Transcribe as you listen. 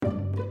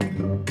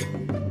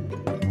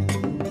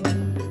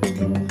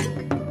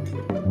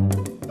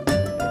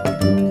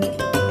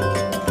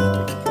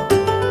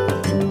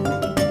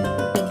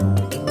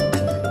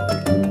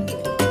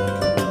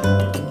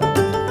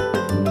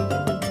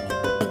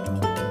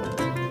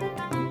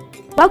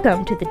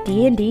Welcome to the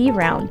D&D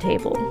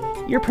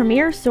Roundtable, your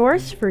premier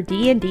source for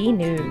D&D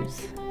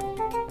news.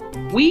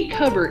 We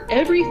cover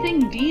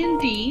everything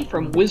D&D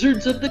from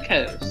Wizards of the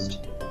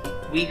Coast.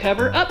 We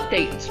cover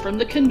updates from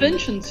the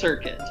convention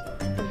circuit.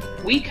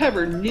 We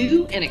cover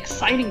new and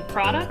exciting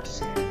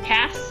products,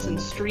 casts and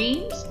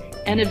streams,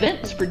 and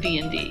events for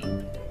D&D.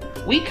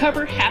 We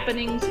cover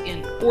happenings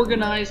in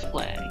organized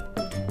play.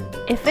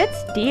 If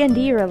it's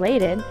D&D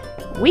related,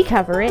 we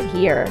cover it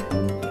here.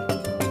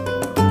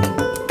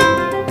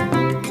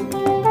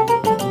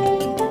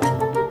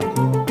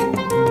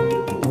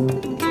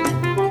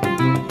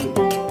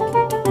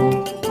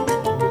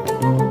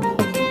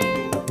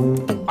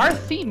 Our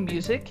theme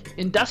music,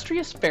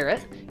 Industrious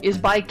Ferret, is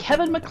by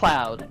Kevin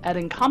MacLeod at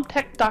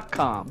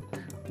Incompetech.com,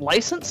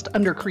 licensed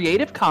under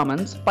Creative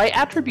Commons by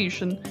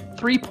Attribution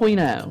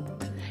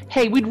 3.0.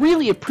 Hey, we'd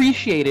really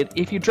appreciate it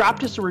if you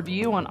dropped us a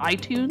review on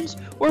iTunes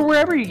or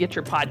wherever you get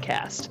your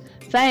podcast.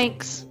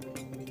 Thanks!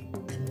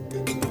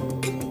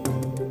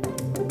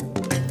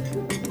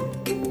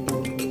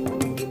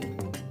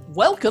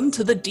 Welcome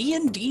to the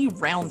D&D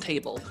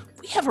Roundtable.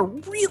 We have a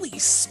really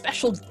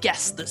special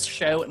guest this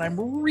show, and I'm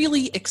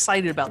really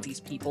excited about these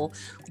people.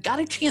 I got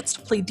a chance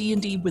to play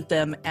D&D with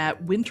them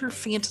at Winter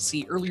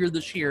Fantasy earlier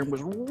this year and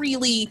was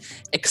really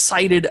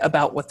excited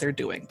about what they're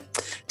doing.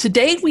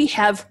 Today we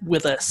have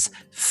with us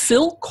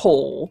Phil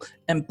Cole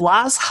and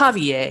Blas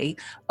Javier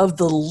of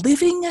the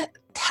Living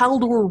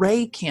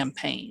Tal'Dorei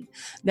campaign.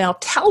 Now,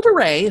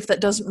 Tal'Dorei, if that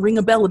doesn't ring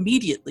a bell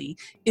immediately,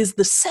 is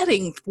the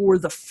setting for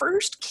the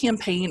first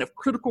campaign of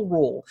Critical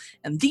Role,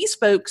 and these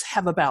folks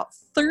have about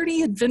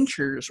 30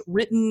 adventures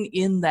written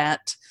in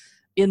that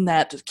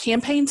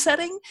campaign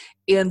setting,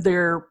 and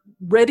they're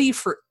ready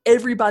for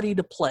everybody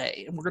to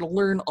play, and we're going to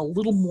learn a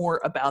little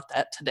more about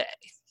that today.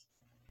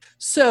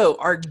 So,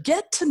 our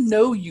get to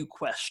know you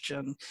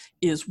question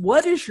is,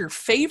 what is your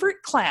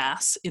favorite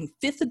class in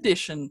 5th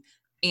edition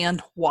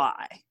and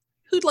why?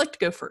 Who'd like to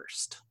go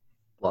first?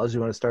 Laz,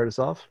 you want to start us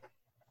off?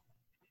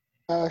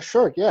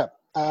 Sure, yeah.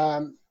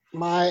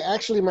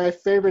 My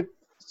favorite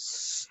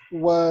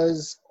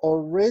was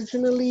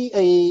originally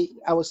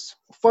I was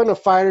fun a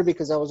fighter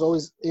because I was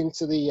always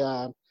into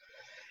the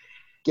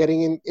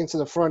getting into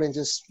the front and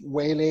just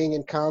wailing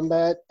in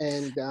combat.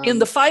 And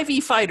the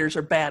 5e fighters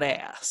are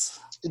badass.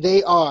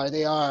 They are.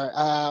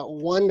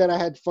 One that I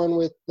had fun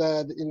with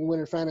in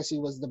Winter Fantasy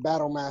was the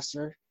Battle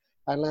Master.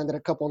 I landed a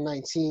couple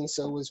 19,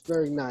 so it was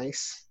very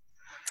nice.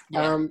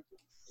 Yeah.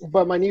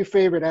 But my new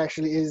favorite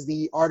actually is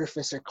the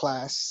Artificer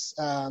class.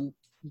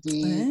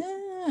 The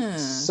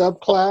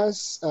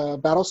subclass,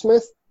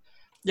 Battlesmith.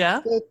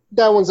 Yeah.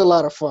 That one's a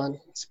lot of fun,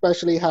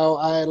 especially how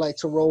I like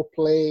to role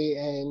play,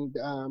 and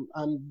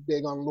I'm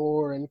big on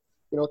lore and,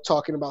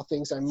 talking about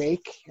things I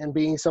make, and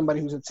being somebody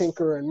who's a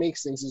tinkerer and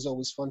makes things is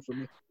always fun for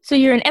me. So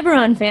you're an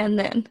Eberron fan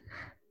then?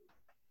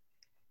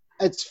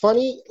 It's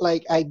funny,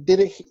 I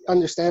didn't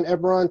understand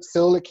Eberron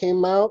till it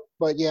came out,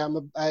 but yeah,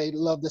 I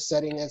love the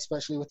setting,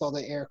 especially with all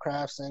the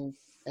aircrafts and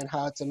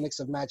how it's a mix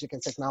of magic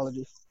and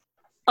technology.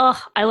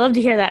 Oh, I love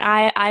to hear that.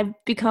 I've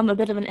become a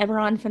bit of an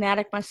Eberron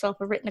fanatic myself.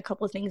 I've written a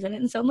couple of things in it,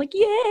 and so I'm like,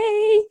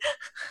 yay!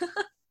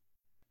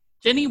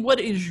 Jenny, what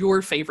is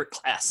your favorite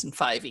class in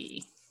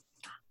 5e?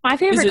 My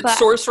favorite class. Is it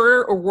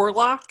Sorcerer or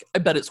Warlock? I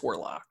bet it's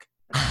Warlock.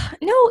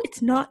 No,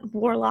 it's not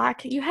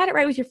Warlock. You had it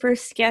right with your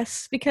first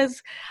guess,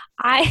 because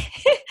I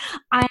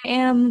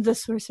am the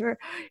Sorcerer.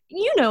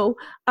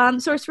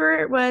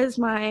 Sorcerer was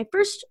my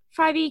first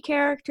 5e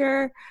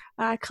character,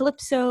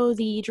 Calypso,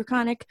 the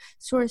Draconic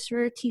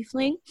Sorcerer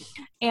Tiefling,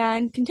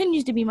 and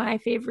continues to be my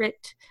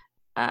favorite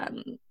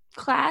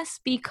class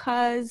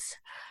because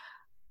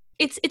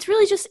it's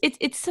really just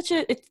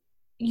it's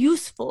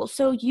useful.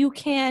 So you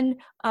can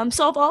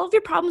solve all of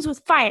your problems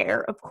with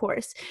fire, of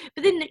course,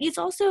 but then it's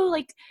also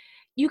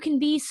you can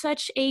be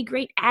such a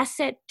great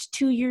asset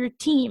to your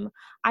team.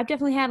 I've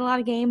definitely had a lot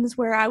of games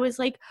where I was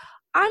like,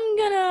 I'm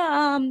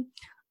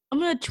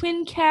gonna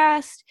twin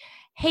cast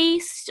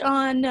haste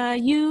on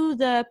you,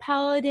 the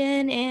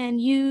paladin, and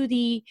you,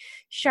 the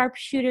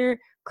sharpshooter,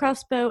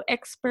 crossbow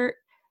expert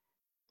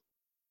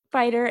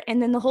fighter,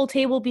 and then the whole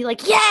table will be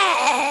like,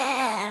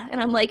 yeah!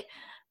 And I'm like,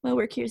 my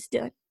work here's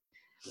done.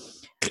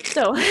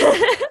 So,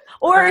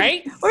 or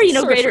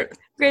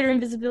greater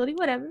invisibility,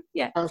 whatever.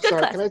 Yeah. I'm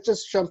sorry, can I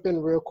just jump in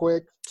real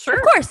quick? Sure.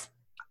 Of course.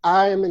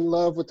 I am in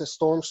love with the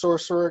Storm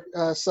Sorcerer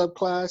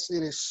subclass.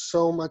 It is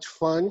so much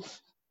fun.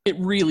 It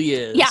really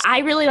is. Yeah, I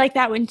really like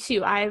that one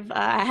too. I've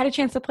had a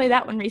chance to play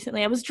that one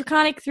recently. I was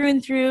Draconic through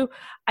and through.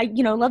 I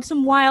love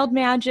some wild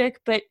magic,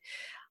 but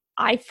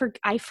I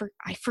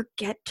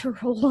forget to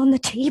roll on the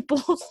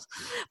tables.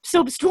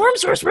 So Storm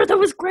Sorcerer, that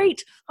was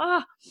great.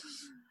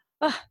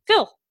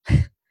 Phil.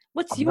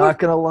 I'm not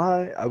going to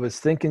lie. I was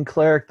thinking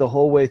Cleric the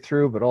whole way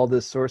through, but all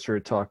this Sorcerer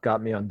talk got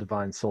me on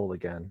Divine Soul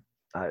again.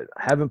 I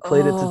haven't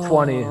played it to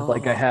 20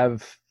 like I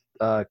have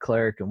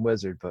Cleric and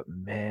Wizard, but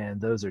man,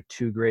 those are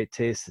two great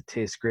tastes that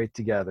taste great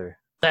together.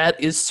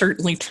 That is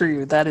certainly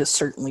true.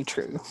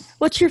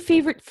 What's your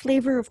favorite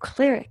flavor of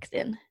Cleric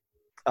then?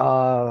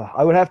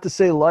 I would have to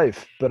say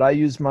life, but I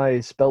use my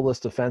spell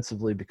list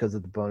offensively because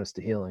of the bonus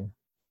to healing.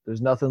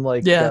 There's nothing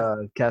like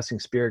casting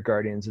Spirit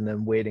Guardians and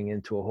then wading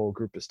into a whole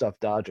group of stuff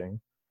dodging.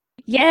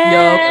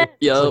 Yeah.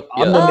 Yep.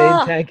 I'm the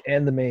main tank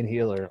and the main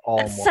healer all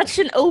in That's one. such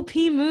an OP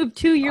move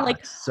too. You're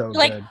so you're good.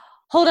 like,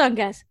 hold on,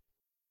 guys,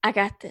 I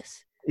got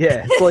this.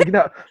 Yeah, it's like,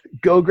 no,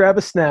 go grab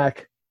a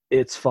snack.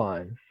 It's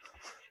fine.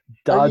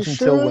 Dodge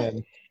until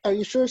win. Are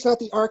you sure it's not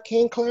the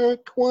Arcane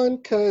Cleric one?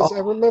 Because I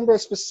remember a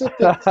specific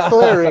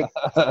cleric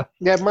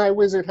that my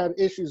wizard had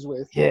issues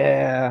with.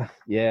 Yeah.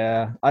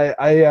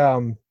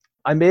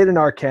 I made an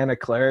Arcana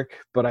Cleric,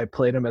 but I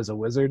played him as a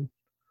wizard.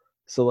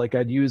 So like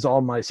I'd use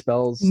all my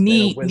spells in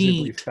a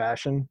wizardly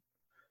fashion.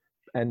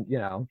 And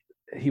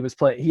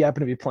he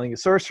happened to be playing a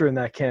sorcerer in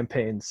that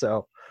campaign,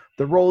 so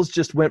the rolls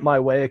just went my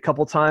way a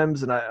couple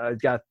times, and I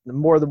got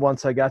more than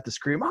once I got to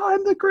scream, oh,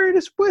 I'm the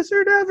greatest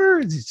wizard ever.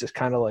 And he's just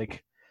kind of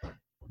like,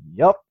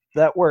 yep,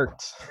 that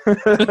worked.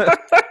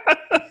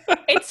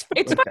 It's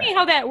funny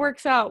how that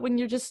works out when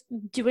you're just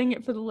doing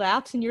it for the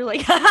laughs and you're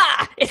like,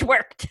 haha, it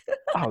worked.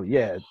 Oh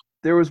yeah.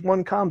 There was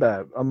one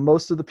combat.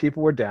 Most of the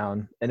people were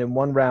down, and in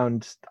one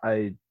round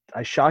I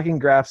shocking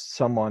grasped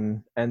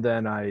someone, and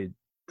then I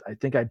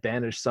think I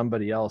banished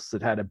somebody else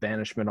that had a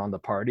banishment on the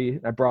party.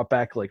 I brought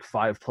back like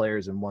 5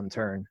 players in one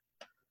turn.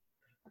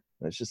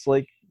 And it's just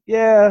like,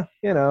 yeah,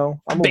 I'm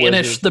a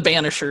banish wizard, the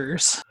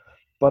banishers.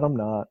 but I'm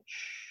not.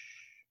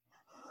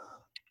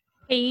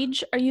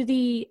 Paige, are you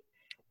the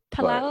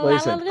Like I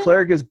said,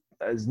 cleric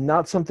is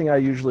not something I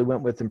usually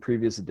went with in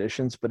previous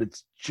editions, but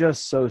it's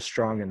just so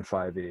strong in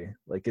 5e.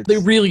 Like they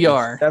really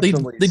are. They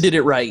did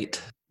it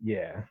right.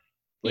 Yeah.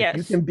 Like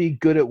you can be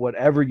good at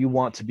whatever you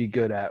want to be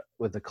good at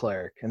with a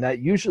cleric, and that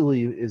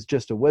usually is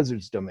just a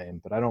wizard's domain,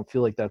 but I don't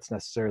feel like that's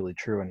necessarily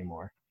true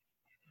anymore.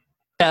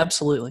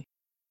 Absolutely.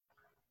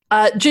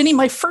 Jenny,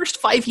 my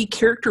first 5e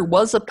character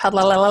was a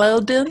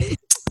paladin,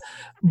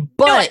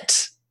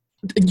 but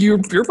you're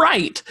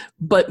right.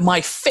 But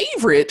my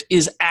favorite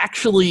is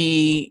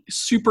actually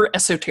super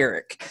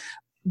esoteric.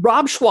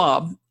 Rob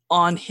Schwab,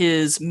 on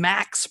his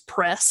Max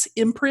Press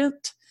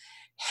imprint,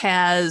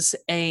 has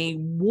a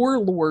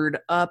warlord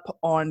up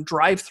on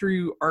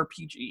Drive-Thru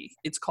RPG.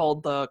 It's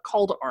called the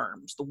Call to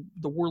Arms,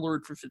 the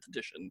warlord for 5th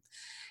edition.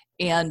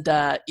 And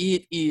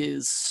it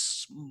is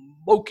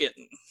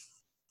smoking.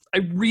 I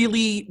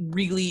really,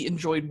 really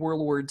enjoyed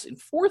warlords in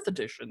 4th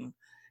edition.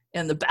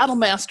 And the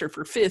Battlemaster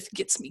for 5th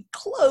gets me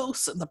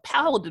close, and the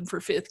Paladin for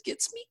 5th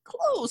gets me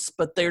close,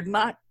 but they're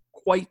not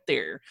quite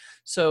there.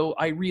 So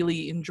I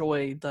really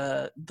enjoy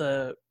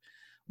the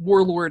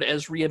Warlord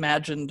as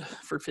reimagined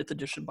for 5th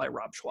edition by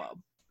Rob Schwab.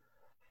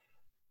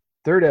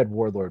 3rd Ed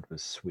Warlord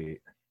was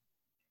sweet.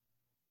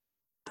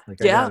 Like,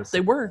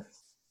 they were.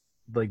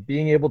 Like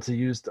being able to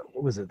use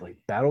what was it, like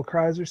battle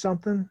cries or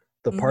something?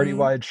 The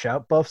party-wide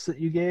shout buffs that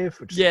you gave,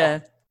 which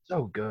is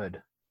so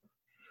good.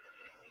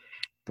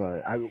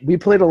 But we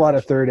played a lot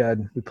of 3rd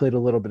Ed. We played a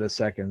little bit of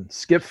 2nd.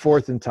 Skipped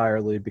 4th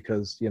entirely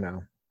because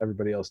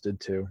everybody else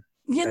did too.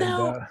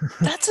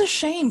 That's a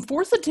shame.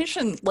 4th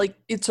edition, like,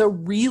 it's a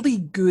really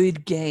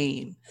good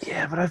game.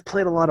 Yeah, but I've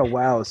played a lot of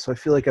WoWs, so I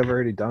feel like I've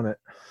already done it.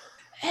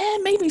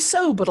 Maybe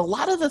so, but a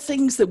lot of the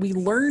things that we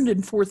learned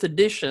in 4th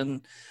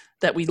edition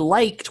that we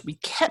liked, we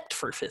kept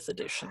for 5th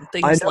edition.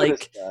 Things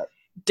like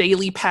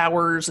daily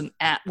powers and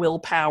at-will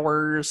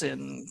powers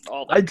and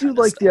all that. I do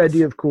like the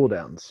idea of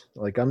cooldowns.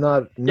 Like, I'm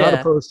not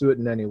opposed to it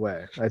in any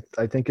way.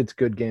 I think it's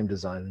good game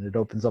design, and it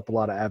opens up a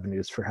lot of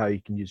avenues for how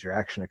you can use your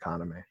action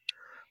economy.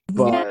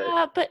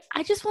 But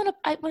I just want to.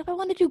 If I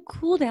want to do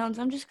cooldowns,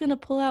 I'm just gonna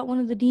pull out one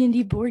of the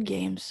D&D board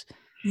games.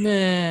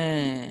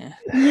 Nah.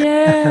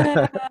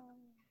 Yeah,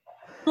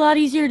 a lot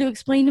easier to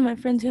explain to my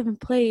friends who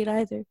haven't played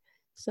either.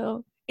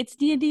 So it's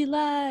D&D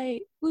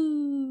Light.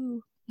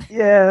 Woo!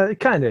 Yeah, it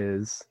kind of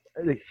is.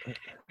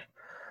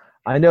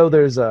 I know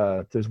there's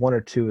one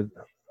or two.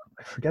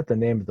 I forget the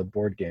name of the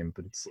board game,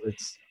 but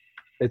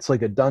it's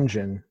like a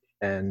dungeon.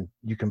 And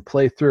you can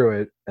play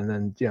through it, and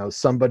then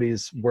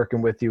somebody's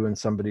working with you, and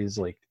somebody's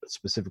like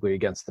specifically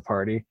against the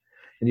party,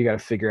 and you got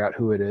to figure out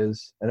who it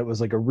is. And it was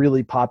like a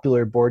really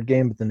popular board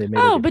game, but then they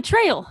made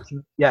Betrayal.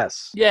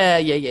 Yes. Yeah.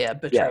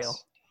 Betrayal.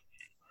 Yes.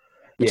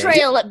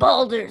 Betrayal at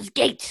Baldur's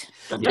Gate.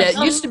 Yeah, it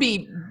used to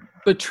be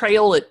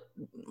Betrayal at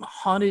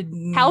Haunted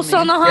House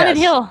on the Haunted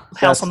Hill.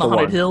 House on the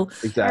Haunted Hill.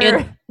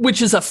 Exactly.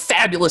 Which is a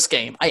fabulous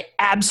game. I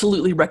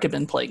absolutely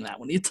recommend playing that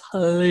one. It's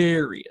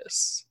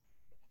hilarious.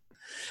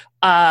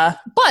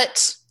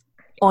 But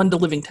on to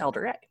Living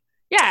Tal'Dorei.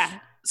 Yeah.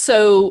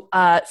 So,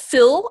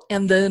 Phil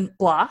and then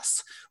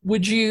Blas,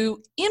 would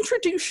you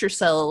introduce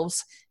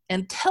yourselves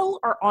and tell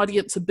our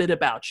audience a bit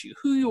about you,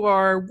 who you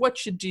are,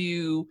 what you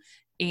do,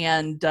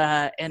 and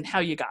how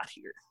you got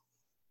here?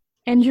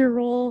 And your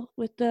role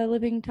with the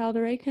Living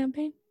Tal'Dorei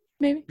campaign,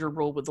 maybe? Your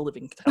role with the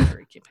Living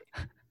Tal'Dorei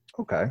campaign.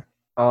 Okay.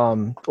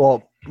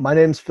 Well, my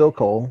name's Phil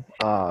Cole.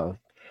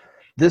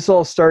 This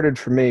all started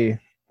for me.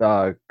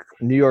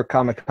 New York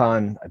Comic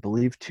Con, I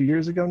believe 2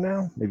 years ago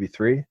now, maybe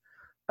 3.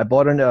 I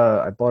bought an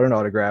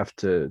autograph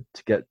to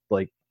get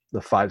like the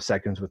 5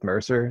 seconds with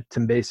Mercer to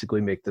basically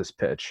make this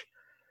pitch.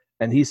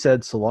 And he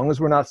said, so long as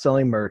we're not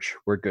selling merch,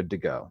 we're good to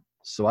go.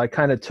 So I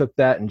kind of took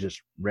that and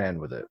just ran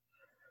with it.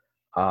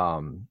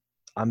 I'm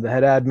the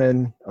head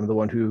admin. I'm the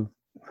one who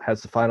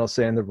has the final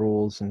say in the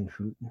rules and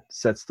who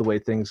sets the way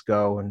things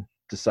go and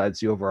decides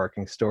the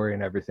overarching story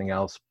and everything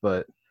else.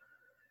 But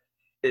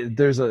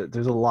there's a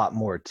lot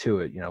more to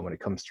it, when it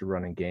comes to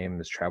running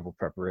games, travel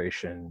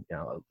preparation.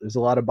 There's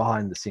a lot of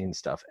behind the scenes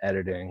stuff,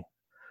 editing,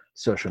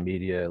 social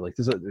media. Like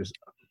there's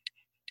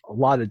a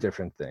lot of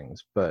different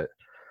things. But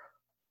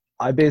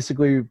I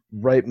basically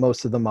write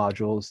most of the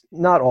modules,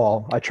 not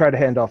all. I try to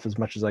hand off as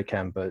much as I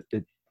can, but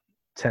it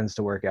tends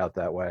to work out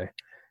that way,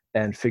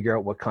 and figure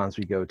out what cons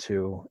we go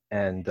to.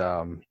 And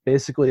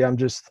basically, I'm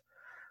just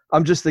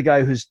the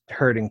guy who's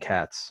herding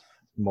cats,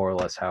 more or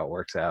less how it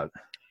works out.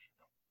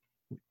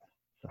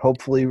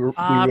 Hopefully,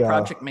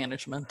 project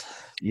management.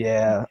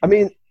 Yeah, I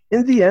mean,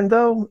 in the end,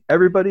 though,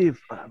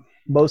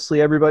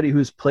 mostly everybody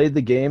who's played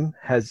the game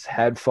has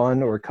had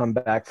fun or come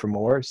back for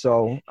more.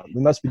 So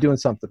we must be doing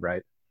something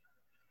right.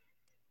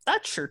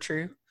 That's sure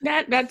true.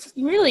 That's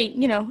really,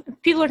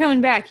 if people are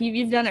coming back,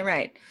 you've done it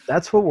right.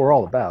 That's what we're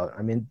all about.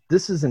 I mean,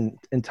 this isn't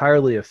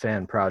entirely a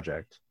fan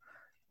project.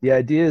 The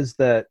idea is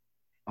that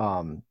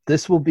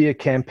this will be a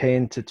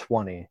campaign to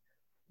 20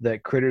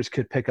 that critters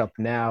could pick up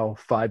now,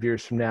 5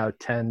 years from now,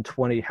 10,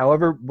 20,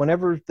 however,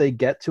 whenever they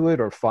get to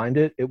it or find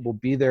it, it will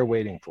be there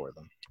waiting for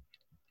them.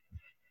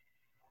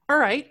 All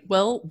right.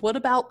 Well, what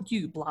about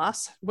you,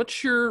 Blas?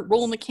 What's your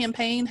role in the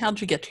campaign?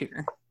 How'd you get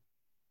here?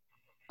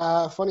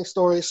 Funny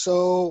story.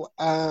 So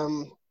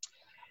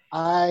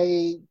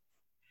I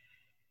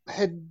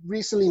had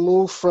recently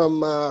moved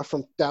from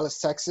Dallas,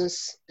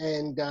 Texas,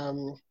 and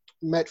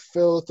met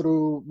Phil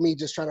through me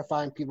just trying to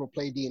find people to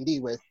play D&D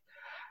with.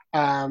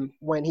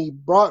 When he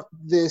brought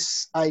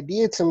this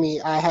idea to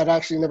me, I had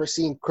actually never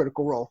seen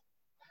Critical Role.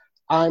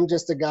 I'm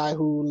just a guy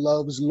who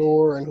loves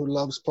lore and who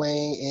loves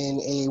playing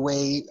in a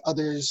way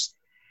others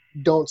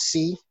don't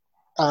see.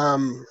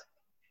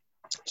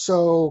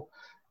 So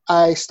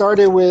I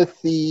started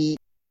with the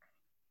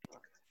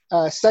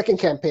second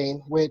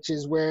campaign, which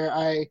is where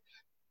I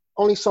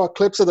only saw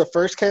clips of the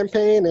first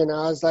campaign, and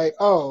I was like,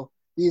 oh,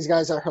 these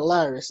guys are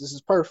hilarious. This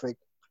is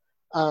perfect.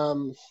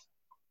 And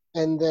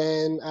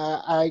then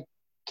I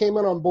came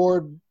on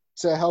board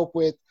to help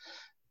with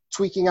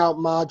tweaking out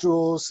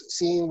modules,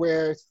 seeing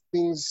where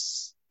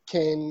things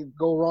can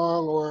go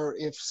wrong, or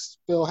if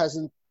Phil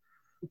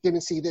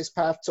didn't see this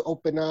path to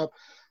open up,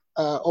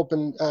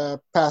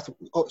 path,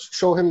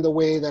 show him the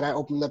way that I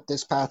opened up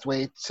this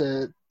pathway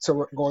to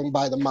going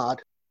by the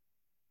mod.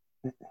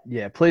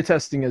 Yeah,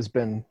 playtesting has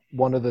been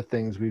one of the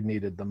things we've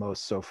needed the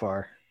most so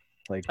far.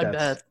 Like I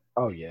bet.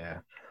 Oh yeah.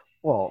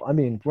 Well, I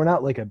mean, we're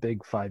not like a big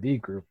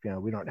 5e group.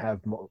 We don't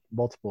have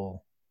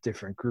multiple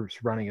different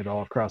groups running it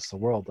all across the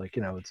world. Like,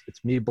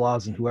 it's me,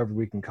 Blas, and whoever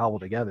we can cobble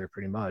together,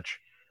 pretty much.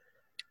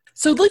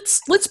 So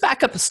let's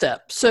back up a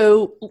step.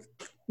 So,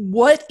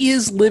 what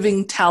is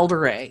living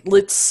Tal'Dorei?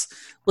 Let's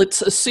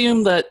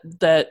assume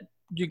that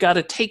you got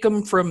to take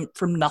them from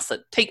nothing.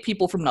 Take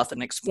people from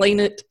nothing. Explain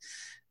it.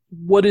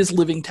 What is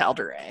living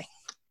Tal'Dorei?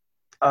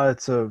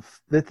 It's a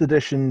 5th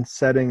edition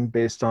setting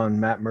based on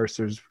Matt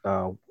Mercer's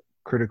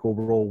Critical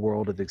Role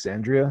World of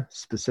Exandria,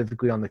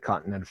 specifically on the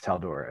continent of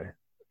Tal'Dorei.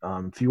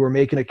 If you were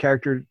making a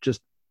character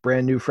just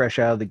brand new, fresh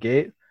out of the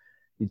gate,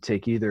 you'd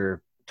take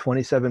either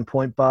 27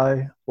 point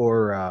buy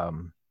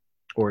or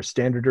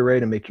standard array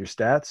to make your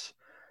stats.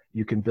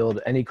 You can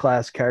build any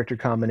class character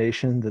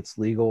combination that's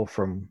legal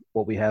from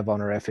what we have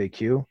on our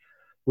FAQ,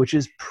 which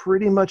is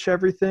pretty much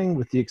everything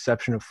with the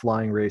exception of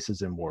flying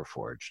races and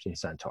Warforged and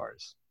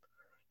Centaurs.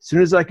 As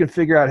soon as I can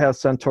figure out how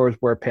Centaurs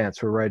wear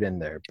pants, we're right in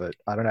there, but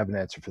I don't have an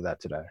answer for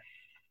that today.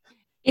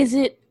 Is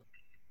it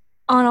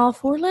on all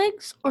 4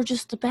 legs or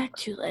just the back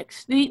 2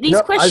 legs?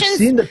 These questions. I've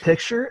seen the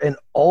picture, and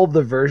all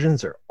the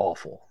versions are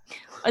awful.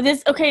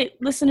 Okay,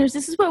 listeners,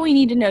 this is what we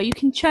need to know. You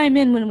can chime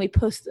in when we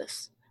post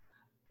this.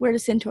 Where do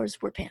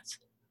Centaurs wear pants?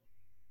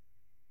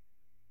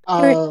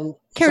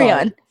 Carry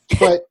on.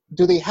 But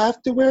do they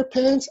have to wear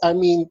pants? I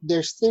mean,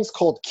 there's things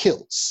called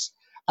kilts.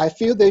 I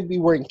feel they'd be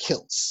wearing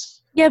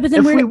kilts. Yeah, but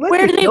then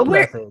where do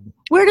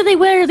they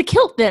wear the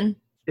kilt then?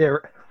 Yeah,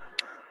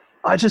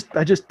 I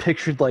just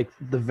pictured like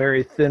the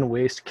very thin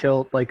waist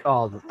kilt. Like,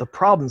 oh, the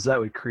problems that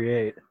would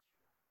create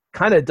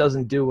kind of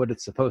doesn't do what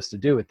it's supposed to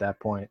do at that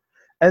point.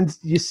 And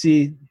you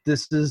see,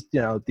 these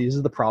are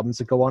the problems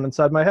that go on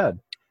inside my head.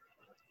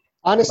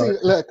 Honestly,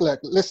 look,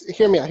 listen,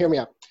 hear me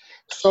out.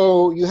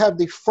 So you have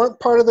the front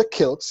part of the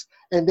kilts,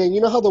 and then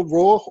you know how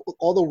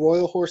all the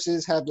royal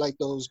horses have like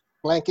those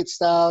blanket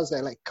styles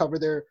that like cover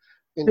their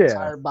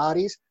entire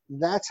bodies?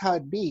 That's how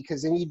it'd be,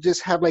 because then you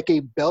just have like a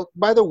belt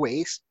by the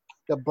waist,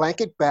 the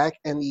blanket back,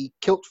 and the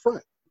kilt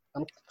front.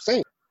 I'm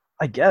saying.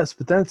 I guess,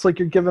 but then it's like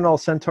you're giving all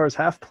Centaurs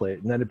half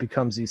plate, and then it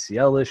becomes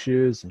ECL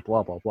issues and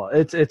blah blah blah.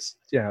 It's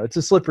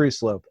a slippery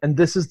slope, and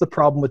this is the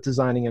problem with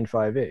designing in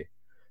 5e,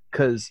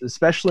 because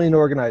especially in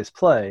organized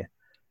play,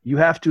 you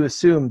have to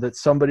assume that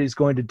somebody's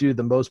going to do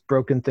the most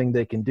broken thing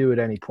they can do at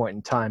any point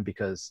in time,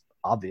 because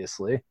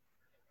obviously.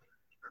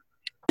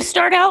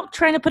 start out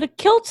trying to put a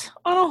kilt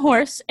on a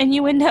horse, and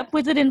you end up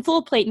with it in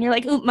full plate, and you're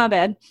like, "Oop, my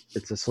bad."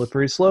 It's a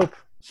slippery slope.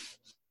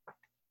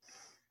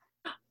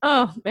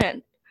 Oh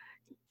man,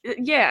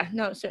 yeah,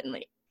 no,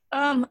 certainly.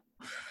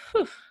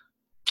 Whew.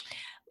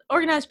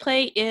 Organized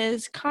play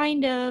is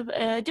kind of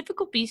a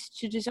difficult beast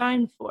to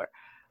design for.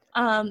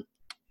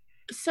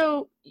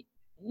 So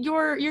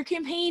your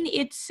campaign,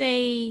 it's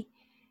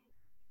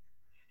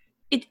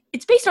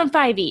based on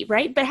 5e,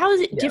 right? But how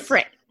is it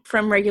different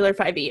from regular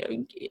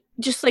 5e?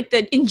 Just like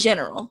in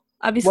general,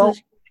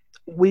 obviously.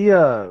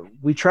 Well,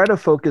 we try to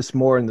focus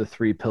more on the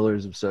 3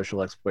 pillars of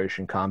social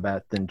exploration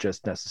combat than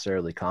just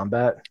necessarily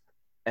combat.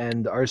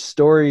 And our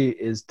story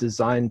is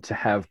designed to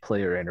have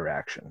player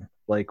interaction.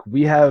 Like,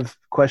 we have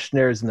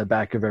questionnaires in the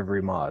back of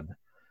every mod.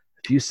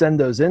 If you send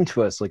those in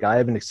to us, like, I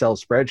have an Excel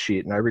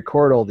spreadsheet and I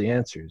record all the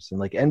answers. And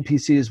like,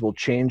 NPCs will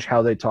change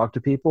how they talk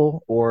to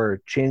people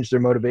or change their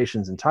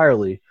motivations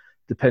entirely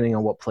depending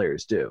on what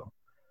players do.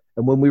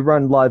 And when we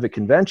run live at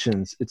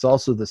conventions, it's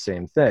also the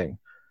same thing.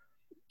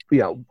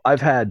 Yeah,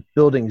 I've had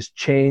buildings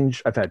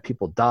change. I've had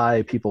people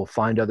die, people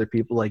find other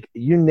people, like,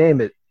 you name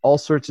it. All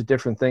sorts of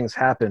different things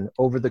happen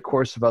over the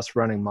course of us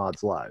running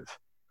mods live.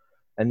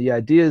 And the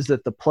idea is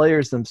that the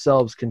players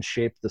themselves can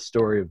shape the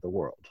story of the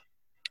world.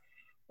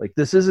 Like,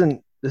 this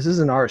isn't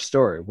our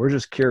story. We're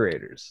just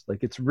curators.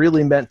 Like, it's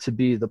really meant to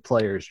be the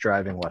players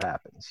driving what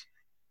happens.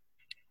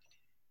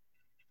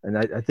 And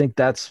I think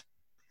that's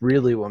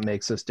really what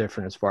makes us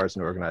different as far as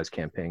an organized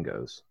campaign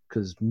goes.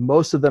 Because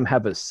most of them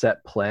have a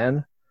set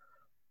plan.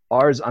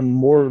 Ours, I'm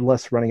more or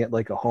less running it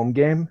like a home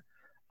game.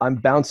 I'm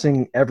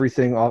bouncing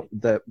everything off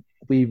that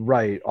we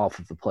write off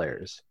of the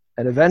players.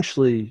 And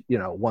eventually,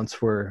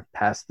 once we're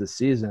past this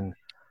season,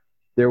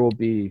 there will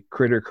be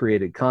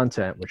critter-created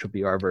content, which will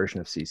be our version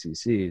of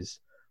CCCs,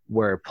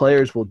 where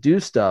players will do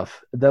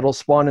stuff that'll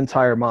spawn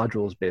entire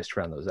modules based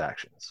around those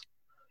actions.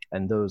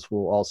 And those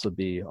will also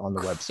be on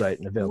the website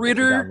and available.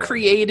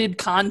 Critter-created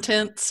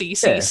content,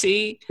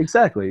 CCC. Yeah,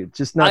 exactly.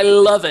 Just not. I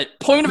love it.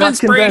 Point of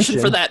inspiration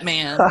for that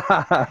man.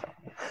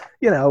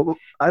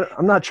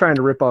 I'm not trying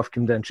to rip off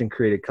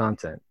convention-created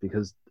content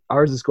because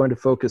ours is going to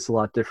focus a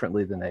lot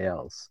differently than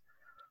AL's.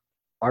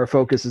 Our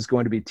focus is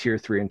going to be tier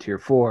 3 and tier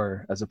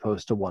 4 as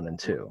opposed to 1 and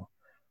 2.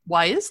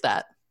 Why is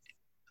that?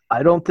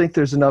 I don't think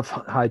there's enough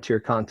high tier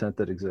content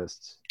that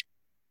exists.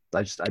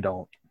 I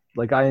don't.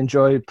 Like, I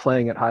enjoy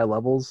playing at high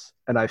levels,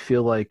 and I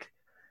feel like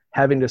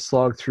having to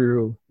slog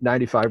through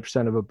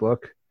 95% of a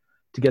book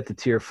to get the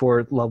tier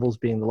 4 levels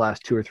being the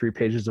last 2 or 3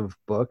 pages of a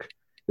book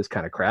is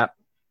kind of crap.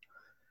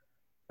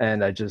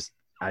 And I just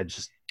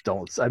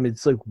don't. I mean,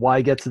 it's like,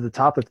 why get to the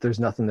top if there's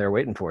nothing there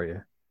waiting for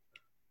you?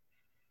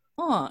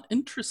 Oh,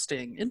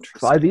 interesting.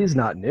 5e is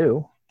not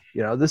new.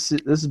 This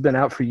has been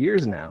out for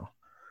years now.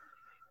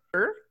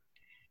 Sure.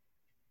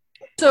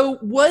 So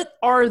what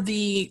are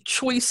the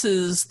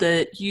choices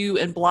that you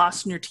and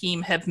Bloss and your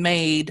team have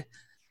made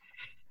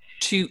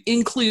to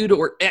include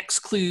or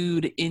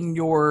exclude in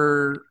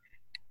your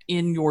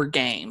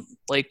game?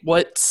 Like,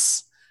 what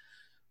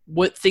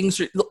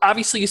things are,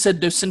 obviously you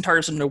said no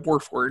centaurs and no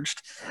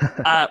warforged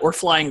or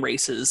flying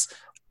races.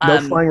 No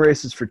flying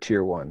races for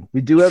tier 1. We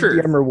do have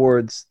DM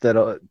rewards that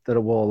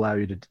will allow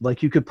you to,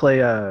 like, you could play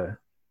an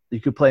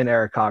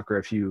Aarakocra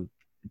if you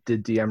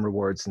did DM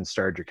rewards and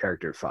started your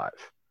character at 5.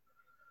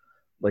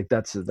 Like,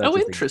 that's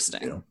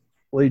interesting.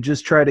 Well, you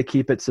just try to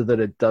keep it so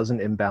that it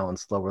doesn't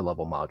imbalance lower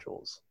level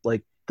modules.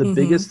 Like, the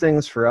biggest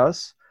things for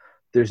us,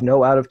 there's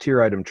no out of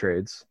tier item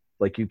trades.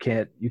 Like, you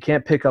can't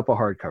pick up a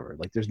hardcover.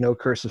 Like, there's no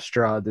Curse of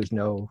Strahd, there's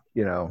no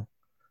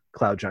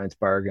Cloud Giant's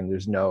Bargain,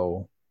 there's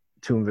no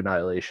Tomb of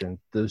Annihilation.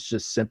 Those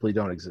just simply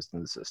don't exist in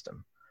the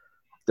system.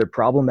 They're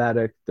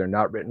problematic. They're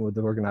not written with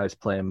organized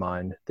play in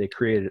mind. They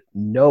created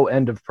no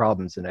end of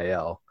problems in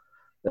AL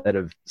that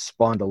have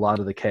spawned a lot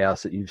of the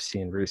chaos that you've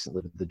seen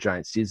recently with the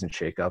giant season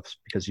shakeups,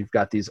 because you've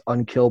got these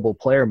unkillable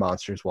player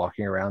monsters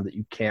walking around that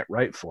you can't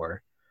write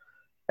for.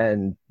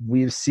 And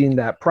we've seen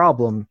that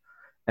problem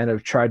and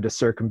have tried to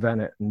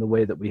circumvent it in the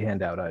way that we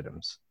hand out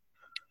items.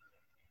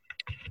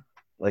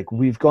 Like,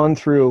 we've gone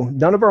through,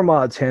 none of our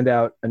mods hand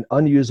out an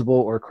unusable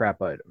or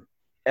crap item.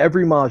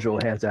 Every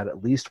module hands out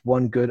at least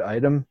 1 good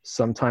item,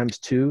 sometimes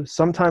 2,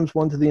 sometimes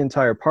 1 to the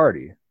entire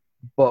party.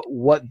 But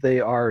what they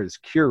are is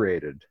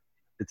curated.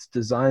 It's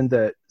designed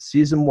that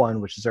season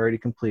 1, which is already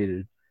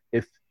completed,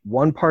 if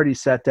one party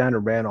sat down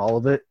and ran all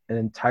of it, an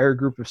entire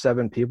group of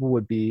 7 people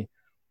would be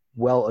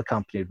well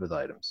accompanied with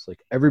items.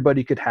 Like,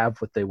 everybody could have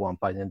what they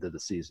want by the end of the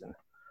season.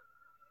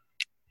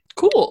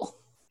 Cool.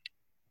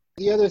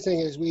 The other thing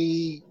is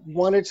we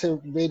wanted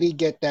to really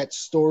get that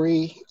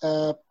story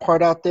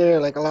part out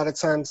there. Like, a lot of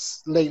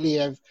times lately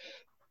I've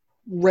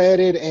read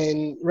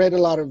a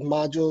lot of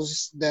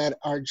modules that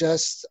are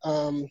just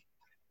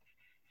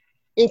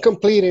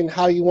incomplete in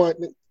how you want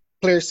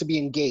players to be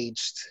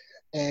engaged.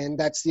 And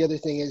that's the other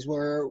thing, is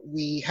where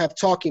we have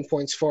talking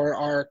points for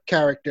our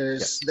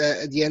characters,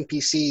 the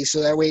NPCs,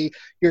 so that way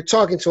you're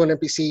talking to an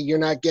NPC, you're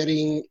not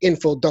getting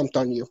info dumped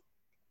on you.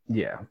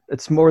 Yeah,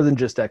 it's more than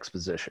just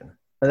exposition.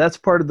 And that's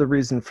part of the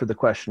reason for the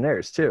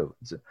questionnaires too.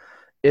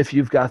 if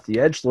you've got the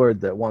edgelord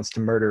that wants to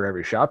murder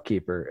every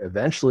shopkeeper,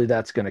 eventually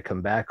that's going to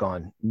come back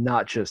on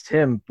not just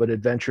him, but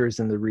adventurers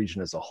in the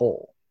region as a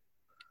whole.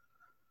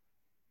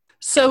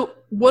 So,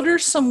 what are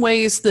some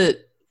ways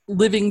that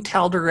living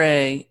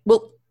Tal'Dorei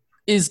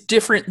is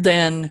different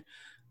than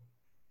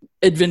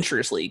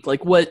Adventurers League?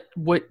 Like, what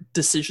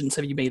decisions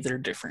have you made that are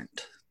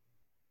different?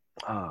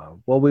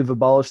 Well, we've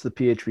abolished the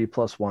PHV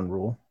 +1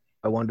 rule.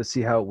 I wanted to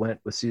see how it went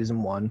with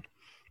season 1.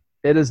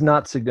 It has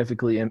not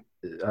significantly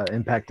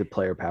impacted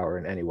player power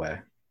in any way.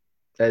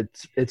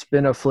 It's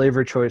been a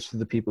flavor choice for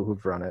the people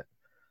who've run it,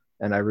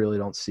 and I really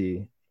don't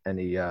see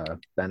any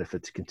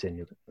benefit to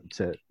continue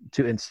to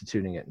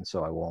instituting it, and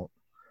so I won't.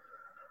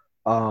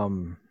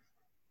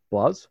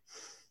 Blaz?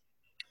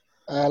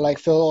 Like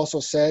Phil also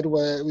said,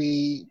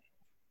 we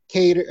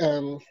curated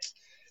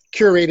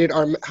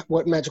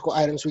what magical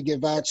items we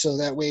give out, so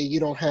that way you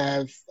don't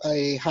have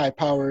a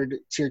high-powered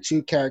tier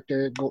 2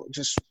 character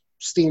just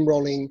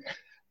steamrolling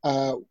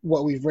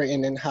what we've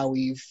written and how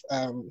we've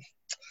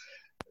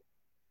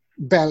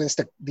balanced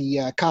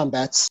the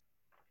combats.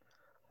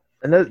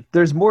 And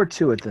there's more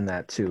to it than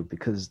that too,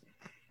 because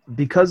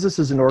this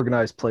is an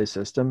organized play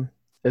system.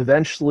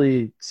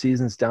 Eventually,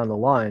 seasons down the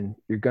line,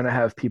 you're going to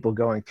have people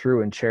going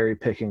through and cherry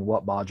picking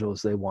what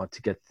modules they want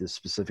to get the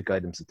specific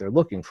items that they're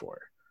looking for.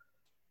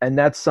 And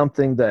that's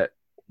something that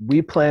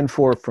we planned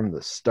for from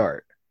the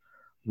start.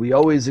 We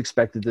always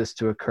expected this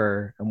to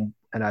occur, and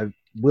I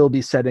will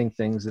be setting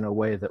things in a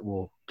way that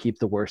will keep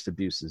the worst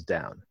abuses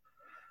down.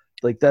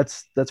 Like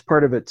that's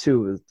part of it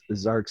too,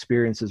 is our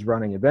experiences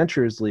running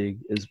Adventurers League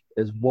is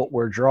what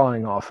we're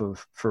drawing off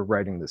of for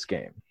writing this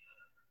game.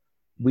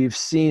 We've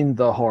seen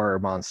the horror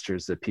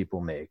monsters that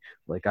people make.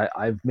 Like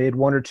I've made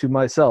 1 or 2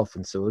 myself,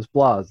 and so has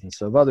Blaz, and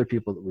so have other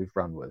people that we've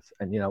run with.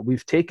 And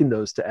we've taken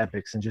those to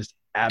epics and just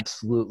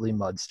absolutely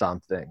mud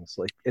stomp things.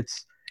 Like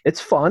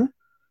it's fun,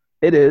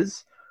 it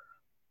is,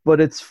 but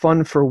it's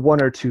fun for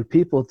 1 or 2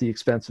 people at the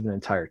expense of an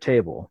entire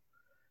table.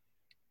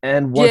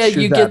 And once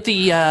you get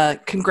the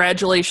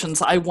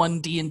congratulations, I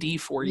won D&D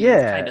for you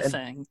kind of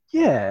thing.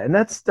 Yeah, and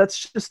that's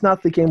just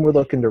not the game we're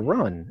looking to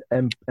run.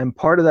 And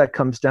part of that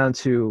comes down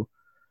to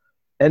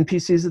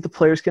NPCs that the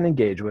players can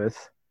engage with,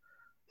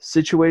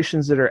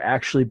 situations that are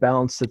actually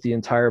balanced that the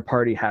entire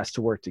party has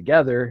to work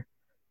together,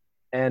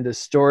 and a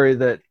story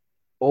that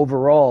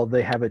overall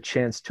they have a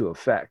chance to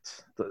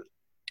affect.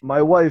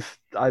 My wife,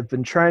 I've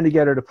been trying to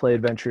get her to play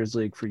Adventurers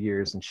League for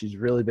years, and she's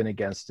really been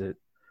against it.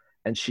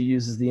 And she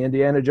uses the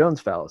Indiana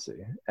Jones fallacy,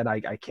 and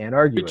I can't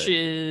argue Which it.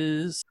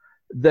 is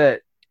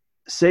that,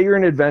 say you're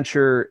an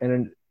adventurer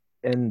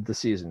in the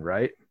season,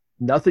 right?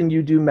 Nothing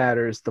you do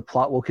matters. The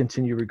plot will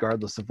continue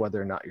regardless of whether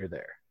or not you're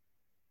there.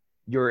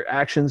 Your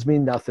actions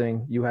mean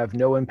nothing. You have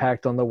no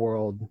impact on the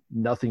world.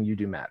 Nothing you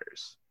do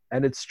matters.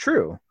 And it's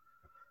true.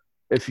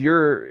 If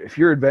you're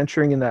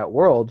adventuring in that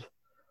world,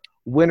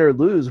 win or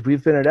lose,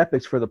 we've been at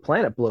epics where the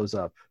planet blows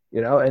up,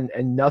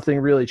 and nothing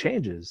really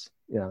changes.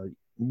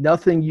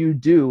 Nothing you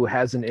do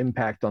has an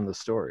impact on the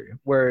story.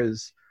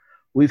 Whereas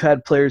we've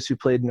had players who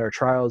played in our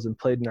trials and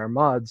played in our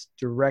mods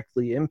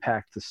directly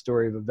impact the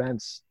story of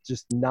events,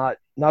 just not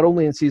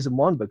only in season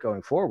 1, but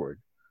going forward.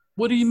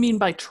 What do you mean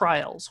by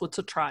trials? What's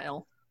a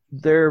trial?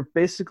 They're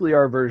basically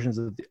our versions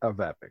of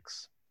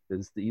epics,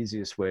 is the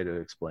easiest way to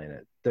explain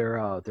it.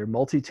 They're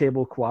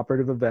multi-table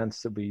cooperative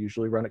events that we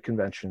usually run at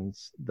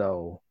conventions,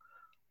 though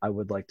I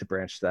would like to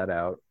branch that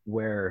out,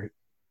 where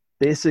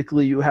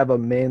basically you have a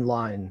main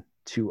line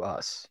to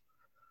us.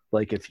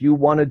 Like if you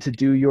wanted to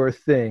do your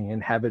thing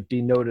and have it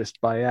be noticed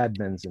by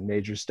admins and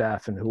major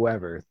staff and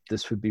whoever,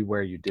 this would be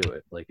where you do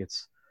it. Like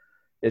it's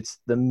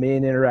the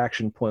main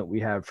interaction point we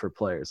have for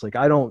players. Like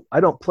I don't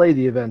play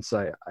the events.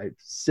 I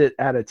sit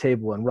at a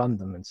table and run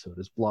them, and so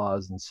does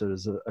Blaz, and so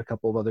does a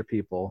couple of other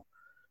people.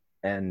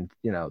 And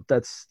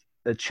that's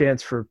a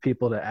chance for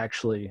people to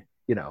actually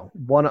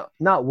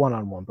not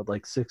one-on-one, but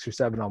like 6 or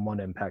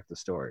 7-on-1 impact the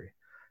story.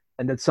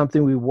 And it's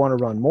something we want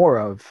to run more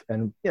of.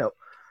 And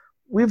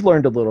we've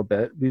learned a little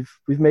bit.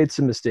 We've made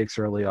some mistakes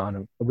early on,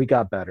 and we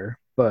got better.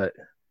 But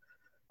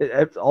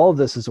all of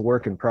this is a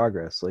work in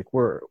progress. Like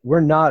we're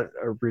not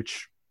a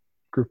rich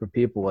group of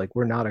people. Like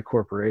we're not a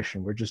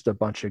corporation. We're just a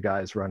bunch of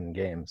guys running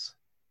games.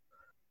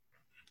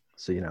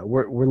 So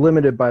we're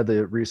limited by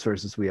the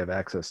resources we have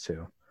access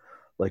to.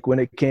 Like when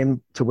it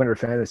came to Winter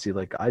Fantasy,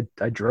 like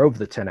I drove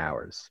the 10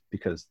 hours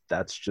because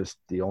that's just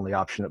the only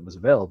option that was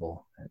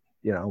available.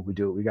 We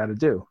do what we got to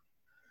do.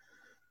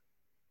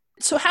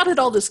 So how did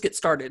all this get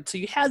started? So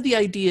you had the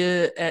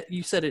idea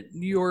you said at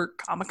New York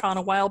Comic-Con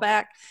a while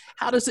back.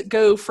 How does it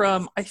go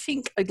from, I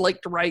think I'd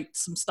like to write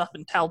some stuff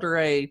in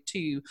Tal'Dorei,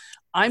 to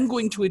I'm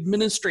going to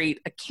administrate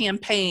a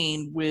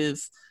campaign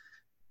with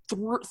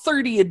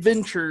 30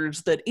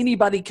 adventures that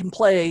anybody can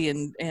play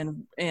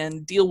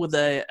and deal with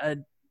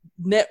a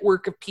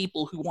network of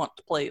people who want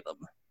to play them?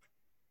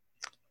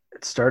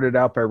 It started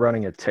out by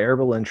running a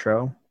terrible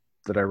intro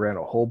that I ran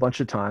a whole bunch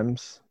of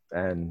times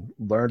and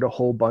learned a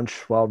whole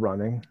bunch while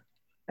running.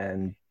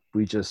 And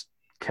we just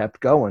kept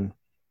going.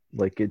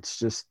 Like it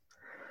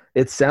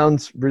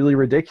sounds really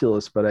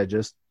ridiculous, but I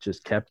just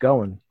kept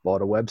going.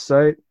 Bought a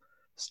website,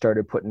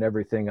 started putting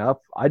everything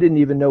up. I didn't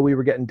even know we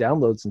were getting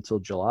downloads until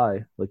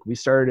July. Like we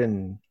started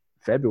in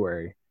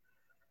February.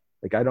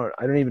 Like I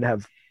don't even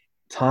have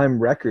time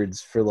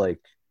records for like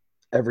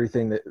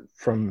everything that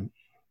from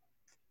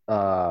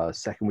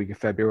second week of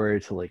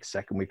February to like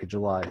second week of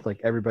July.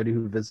 Like everybody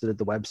who visited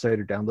the website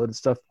or downloaded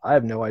stuff, I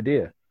have no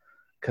idea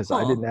because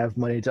I didn't have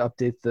money to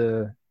update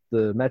the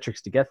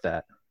metrics to get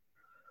that.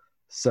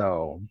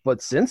 So,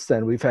 but since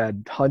then we've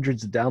had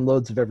hundreds of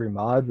downloads of every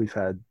mod. We've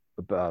had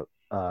about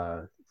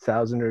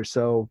 1,000 or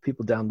so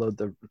people download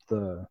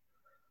the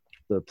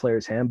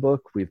player's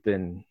handbook. We've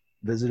been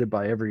visited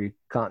by every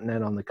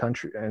continent on the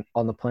country and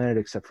on the planet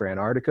except for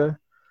Antarctica.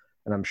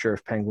 And I'm sure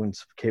if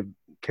penguins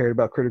cared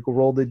about Critical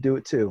Role, they'd do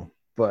it too.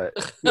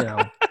 But, you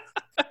know,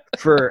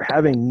 for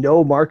having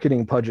no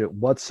marketing budget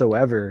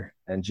whatsoever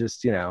and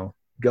just, you know,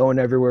 going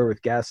everywhere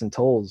with gas and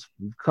tolls,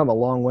 we've come a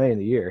long way in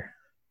a year.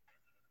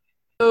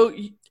 So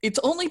it's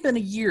only been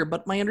a year,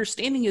 but my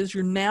understanding is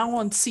you're now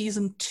on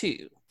season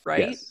 2,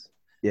 right? Yes.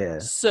 Yeah.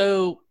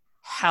 So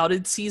how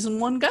did season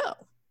 1 go?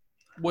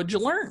 What'd you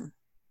learn?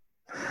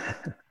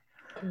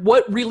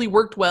 What really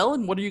worked well,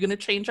 and what are you going to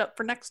change up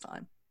for next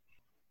time?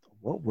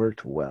 What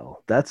worked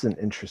well? That's an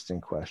interesting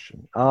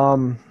question.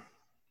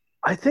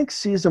 I think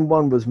season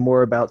 1 was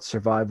more about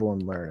survival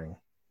and learning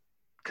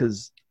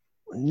because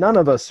none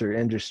of us are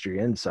industry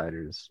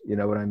insiders. You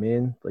know what I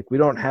mean? Like we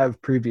don't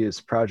have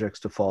previous projects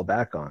to fall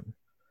back on.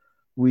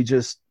 We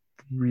just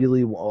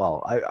really,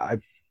 well, I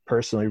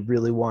personally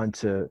really want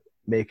to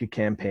make a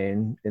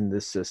campaign in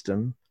this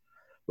system.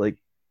 Like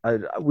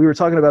we were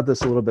talking about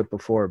this a little bit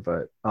before,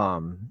 but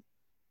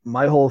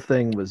my whole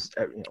thing was,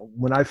 you know,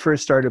 when I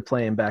first started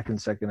playing back in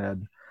second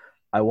ed,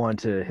 I wanted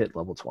to hit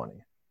level 20.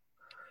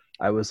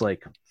 I was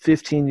like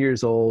 15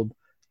 years old,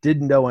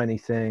 didn't know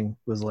anything,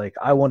 was like,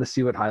 I want to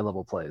see what high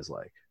level play is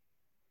like.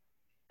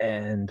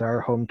 And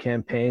our home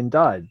campaign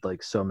died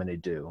like so many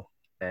do.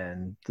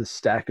 And the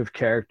stack of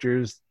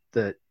characters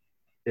that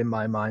in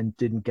my mind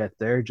didn't get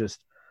there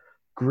just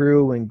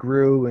grew and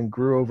grew and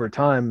grew over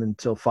time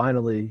until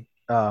finally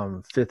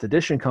 5th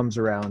edition comes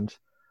around.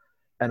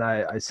 And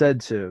I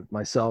said to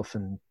myself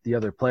and the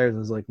other players, I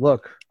was like,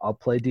 look, I'll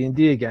play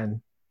D&D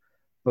again,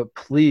 but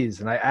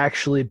please, and I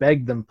actually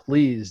begged them,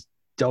 please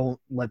don't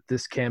let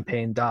this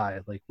campaign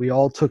die. Like we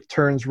all took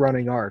turns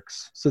running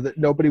arcs so that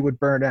nobody would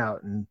burn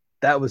out. And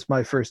that was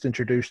my first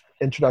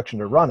introduction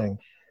to running.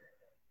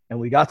 And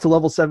we got to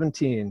level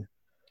 17.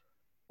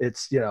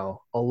 It's, you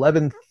know,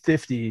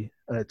 11:50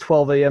 and a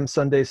 12 a.m.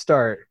 Sunday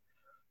start.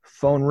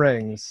 Phone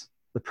rings.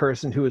 The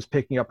person who was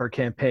picking up our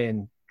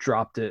campaign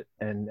dropped it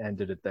and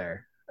ended it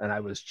there. And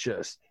I was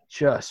just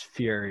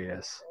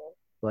furious.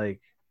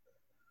 Like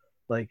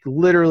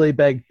literally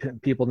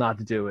begged people not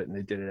to do it, and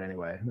they did it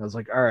anyway. And I was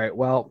like, all right,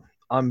 well,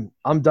 I'm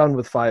done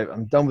with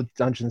I'm done with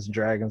Dungeons and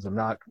Dragons. I'm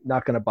not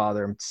going to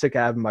bother. I'm sick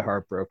of having my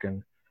heart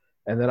broken.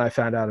 And then I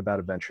found out about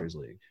Adventurers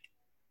League.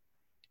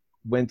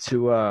 Went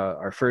to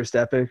our first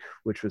epic,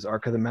 which was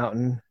Arc of the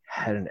Mountain.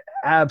 Had an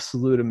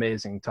absolute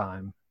amazing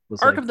time.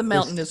 Arc of the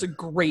Mountain is a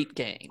great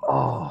game.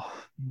 Oh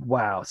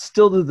wow!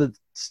 Still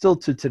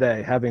to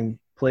today, having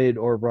played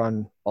or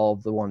run all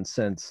of the ones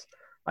since,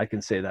 I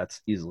can say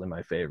that's easily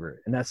my favorite.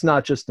 And that's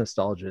not just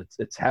nostalgia.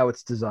 It's how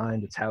it's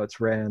designed. It's how it's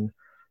ran.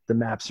 The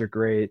maps are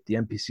great. The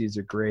NPCs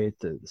are great.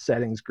 The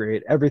setting's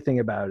great.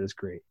 Everything about it is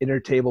great.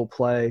 Intertable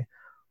play,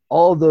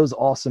 all of those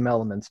awesome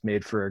elements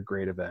made for a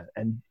great event.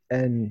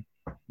 And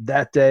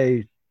that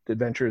day, the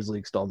Adventurers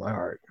League stole my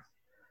heart.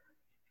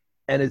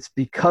 And it's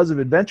because of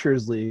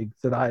Adventurers League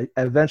that I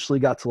eventually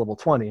got to level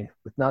 20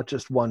 with not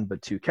just 1,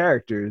 but 2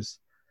 characters.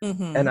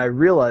 Mm-hmm. And I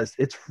realized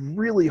it's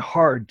really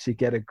hard to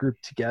get a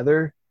group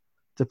together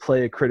to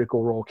play a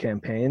Critical Role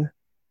campaign.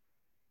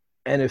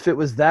 And if it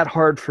was that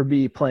hard for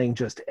me playing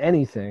just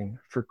anything,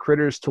 for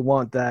critters to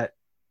want that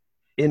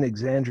in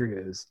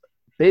Exandria is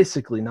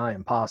basically nigh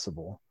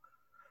impossible.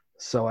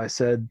 So I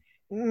said,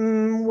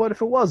 what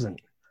if it wasn't?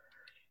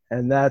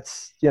 And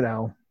that's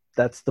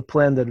the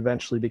plan that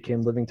eventually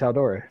became Living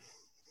Tal'Dorei.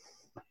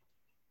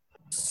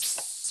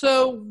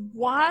 So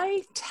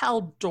why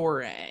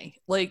Tal'Dorei?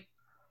 Like,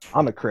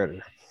 I'm a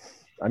critter.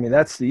 I mean,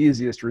 that's the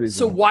easiest reason.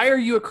 So why are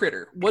you a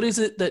critter? What is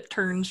it that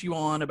turns you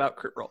on about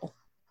Crit Role?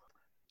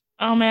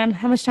 Oh man,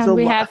 how much time do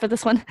we have for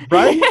this one?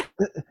 Right?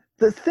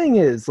 The thing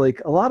is,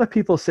 like, a lot of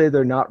people say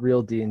they're not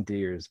real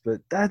D&Ders,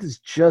 but that is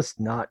just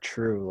not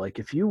true. Like,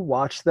 if you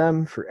watch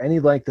them for any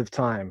length of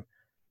time,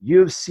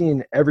 you've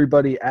seen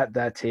everybody at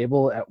that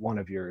table at one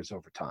of yours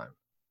over time.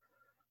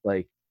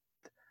 Like,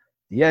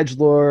 the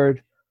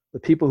Edgelord, the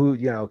people who,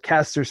 you know,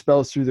 cast their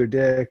spells through their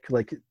dick,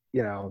 like,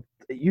 you know,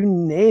 you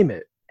name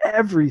it.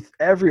 Every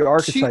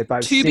archetype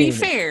I've seen.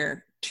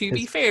 To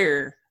be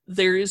fair,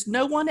 there is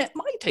no one at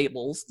my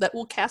tables that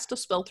will cast a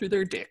spell through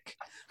their dick,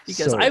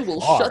 because I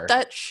will shut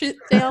that shit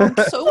down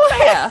so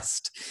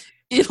fast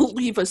it'll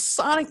leave a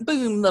sonic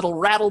boom that'll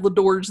rattle the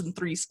doors in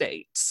 3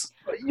 states.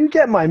 You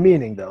get my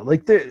meaning, though.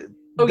 Like they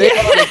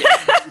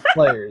are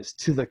players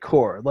to the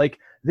core. Like,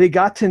 they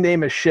got to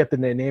name a ship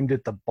and they named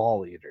it the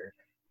Ball Eater.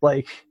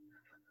 Like,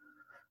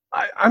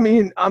 I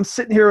mean, I'm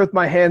sitting here with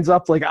my hands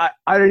up, like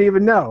I don't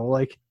even know.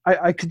 Like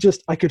I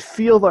could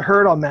feel the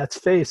hurt on Matt's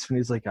face when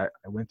he's like, I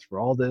went through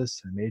all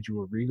this, I made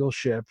you a regal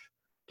ship,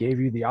 gave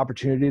you the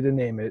opportunity to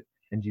name it,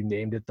 and you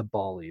named it the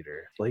Ball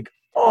Eater. Like,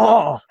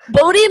 oh,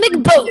 Bodie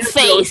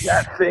McBoatface.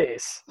 That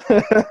face.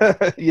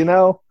 You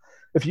know,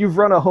 if you've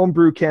run a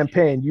homebrew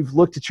campaign, you've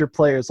looked at your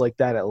players like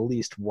that at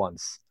least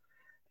once.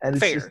 And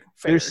it's Fair.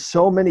 There's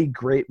so many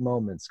great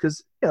moments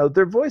because, you know,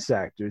 they're voice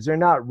actors. They're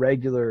not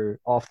regular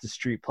off the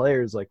street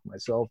players like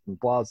myself and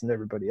Blas and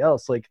everybody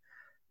else. Like,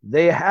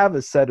 they have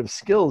a set of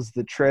skills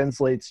that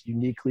translates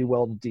uniquely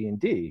well to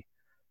D&D,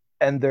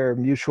 and their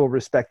mutual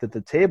respect at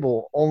the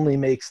table only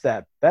makes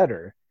that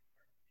better.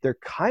 They're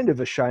kind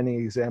of a shining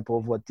example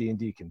of what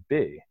D&D can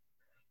be.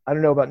 I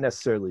don't know about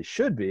necessarily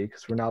should be,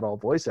 because we're not all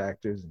voice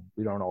actors and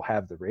we don't all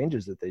have the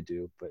ranges that they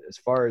do. But as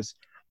far as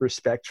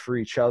respect for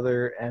each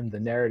other and the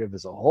narrative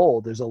as a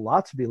whole, there's a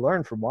lot to be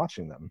learned from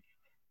watching them.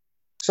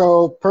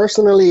 So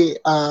personally,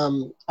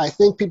 I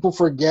think people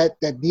forget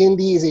that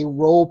D&D is a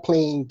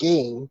role-playing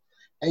game,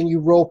 and you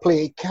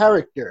role-play a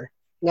character.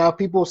 Now,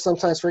 people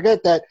sometimes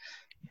forget that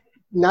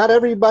not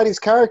everybody's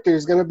character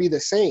is going to be the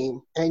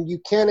same, and you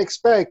can't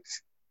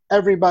expect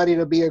everybody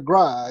to be a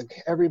Grog,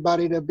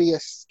 everybody to be a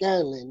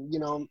Scanlan. You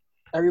know,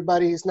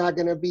 everybody is not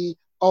going to be,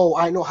 oh,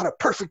 I know how to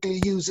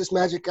perfectly use this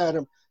magic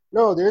item.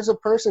 No, there's a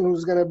person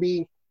who's going to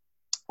be,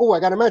 oh, I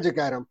got a magic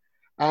item.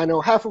 I know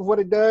half of what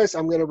it does.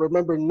 I'm going to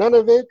remember none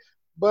of it.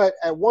 But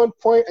at one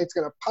point, it's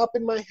going to pop